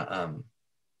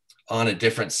on a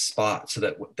different spot, so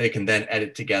that they can then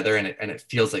edit together, and it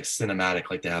feels like cinematic,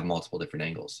 like they have multiple different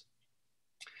angles.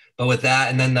 But with that,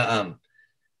 and then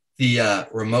the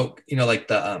remote, like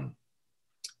the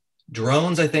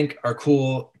drones, I think are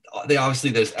cool. They obviously,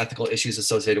 there's ethical issues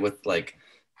associated with like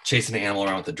chasing an animal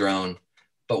around with a drone.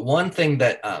 But one thing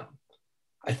that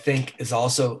I think has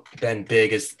also been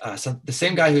big is the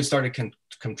same guy who started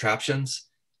contraptions.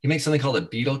 He makes something called a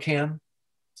beetle cam.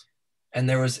 And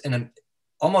there was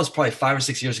almost probably 5 or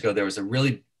 6 years ago, there was a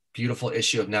really beautiful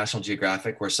issue of National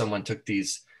Geographic where someone took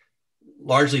these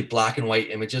largely black and white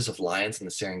images of lions in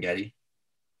the Serengeti.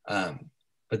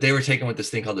 But they were taken with this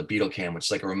thing called the beetle cam, which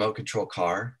is like a remote control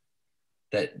car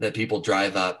that people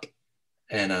drive up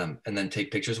and then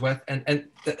take pictures with. And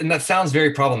that sounds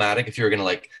very problematic if you were going to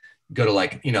like go to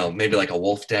like, maybe like a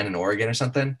wolf den in Oregon or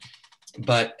something.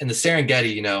 But in the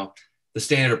Serengeti, the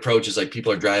standard approach is like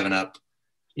people are driving up,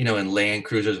 in Land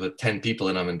Cruisers with 10 people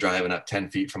in them and driving up 10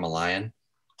 feet from a lion.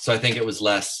 So I think it was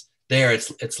less there.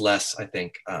 It's less, I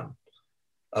think,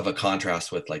 of a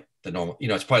contrast with like the normal,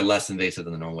 it's probably less invasive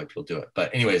than the normal way people do it.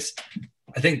 But anyways,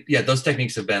 I think, yeah, those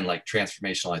techniques have been like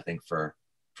transformational, I think, for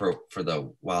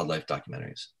the wildlife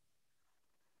documentaries.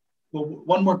 Well,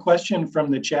 one more question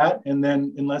from the chat, and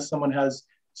then unless someone has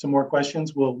some more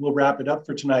questions, we'll wrap it up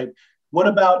for tonight. What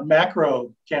about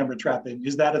macro camera trapping?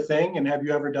 Is that a thing? And have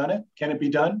you ever done it? Can it be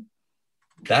done?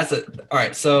 That's it. All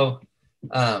right. So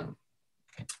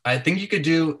I think you could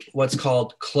do what's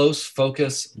called close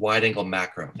focus wide angle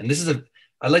macro. And this is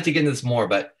I'd like to get into this more,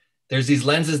 but there's these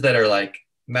lenses that are like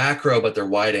macro, but they're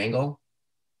wide angle.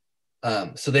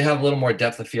 So they have a little more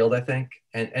depth of field, I think.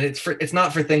 And it's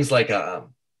not for things like a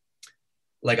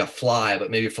fly,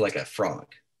 but maybe for like a frog,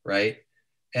 right?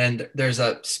 And there's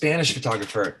a Spanish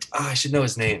photographer, I should know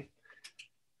his name,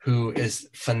 who is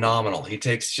phenomenal. He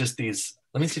takes just these,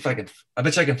 let me see if I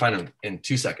bet you I can find him in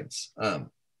 2 seconds.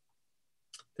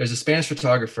 There's a Spanish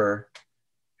photographer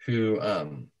who,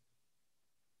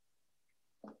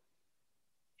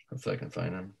 hopefully I can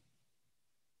find him.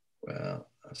 Well,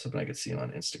 I was hoping I could see him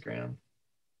on Instagram.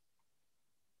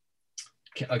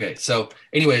 Okay, so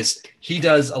anyways, he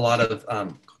does a lot of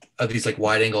these like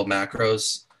wide angle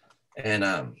macros, and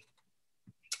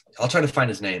I'll try to find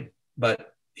his name,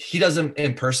 but he does them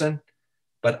in person.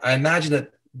 But I imagine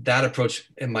that approach,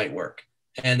 it might work.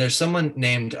 And there's someone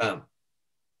named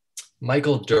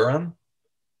Michael Durham.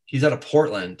 He's out of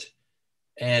Portland,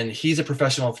 and he's a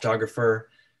professional photographer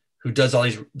who does all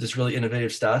this really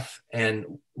innovative stuff.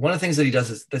 And one of the things that he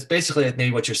does is, that's basically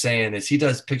maybe what you're saying, is he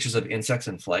does pictures of insects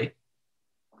in flight.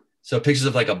 So pictures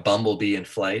of like a bumblebee in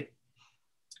flight.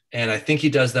 And I think he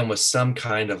does them with some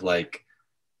kind of like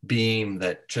beam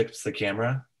that tricks the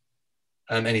camera.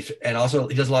 And also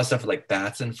he does a lot of stuff with like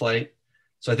bats in flight.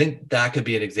 So I think that could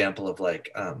be an example of like,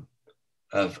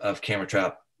 of camera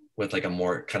trap with like a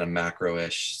more kind of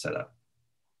macro-ish setup.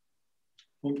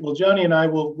 Well, Jonny and I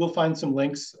we'll find some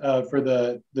links for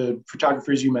the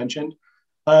photographers you mentioned.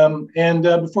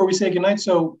 Before we say goodnight,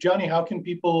 so Jonny, how can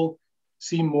people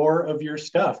see more of your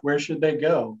stuff? Where should they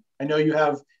go? I know you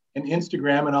have an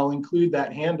Instagram, and I'll include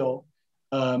that handle.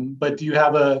 But do you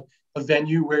have a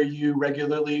venue where you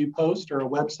regularly post, or a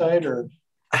website, or?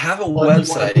 I have a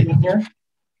website.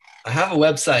 I have a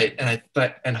website,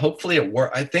 and hopefully it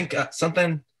works. I think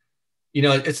something,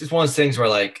 it's one of those things where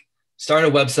like start a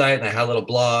website and I had a little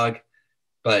blog,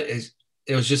 but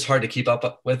it was just hard to keep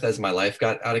up with as my life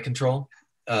got out of control.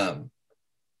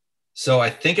 So I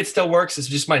think it still works. It's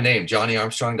just my name,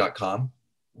 JonnyArmstrong.com.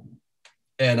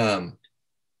 And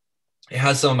it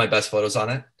has some of my best photos on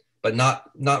it, but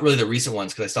not really the recent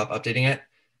ones because I stopped updating it.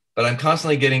 But I'm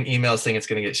constantly getting emails saying it's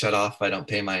going to get shut off if I don't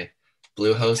pay my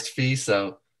Bluehost fee.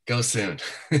 So go soon.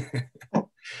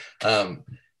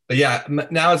 But yeah,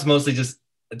 now it's mostly just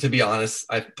to be honest.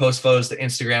 I post photos to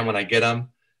Instagram when I get them,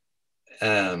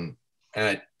 and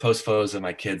I post photos of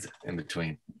my kids in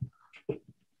between.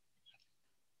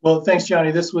 Well, thanks,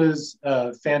 Jonny. This was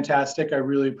fantastic. I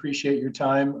really appreciate your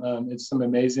time. It's some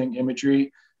amazing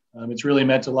imagery. It's really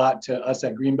meant a lot to us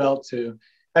at Greenbelt to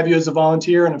have you as a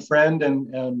volunteer and a friend,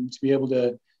 and to be able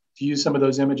to use some of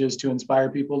those images to inspire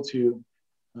people to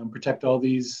protect all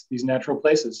these natural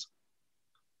places.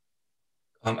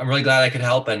 I'm really glad I could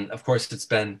help. And of course, it's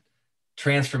been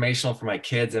transformational for my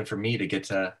kids and for me to get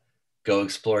to go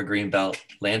explore Greenbelt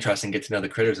Land Trust and get to know the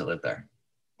critters that live there.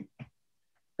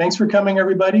 Thanks for coming,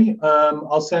 everybody.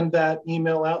 I'll send that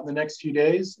email out in the next few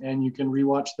days, and you can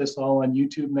rewatch this all on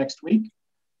YouTube next week.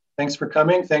 Thanks for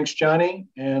coming. Thanks, Jonny,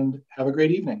 and have a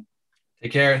great evening.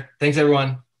 Take care. Thanks,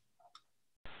 everyone.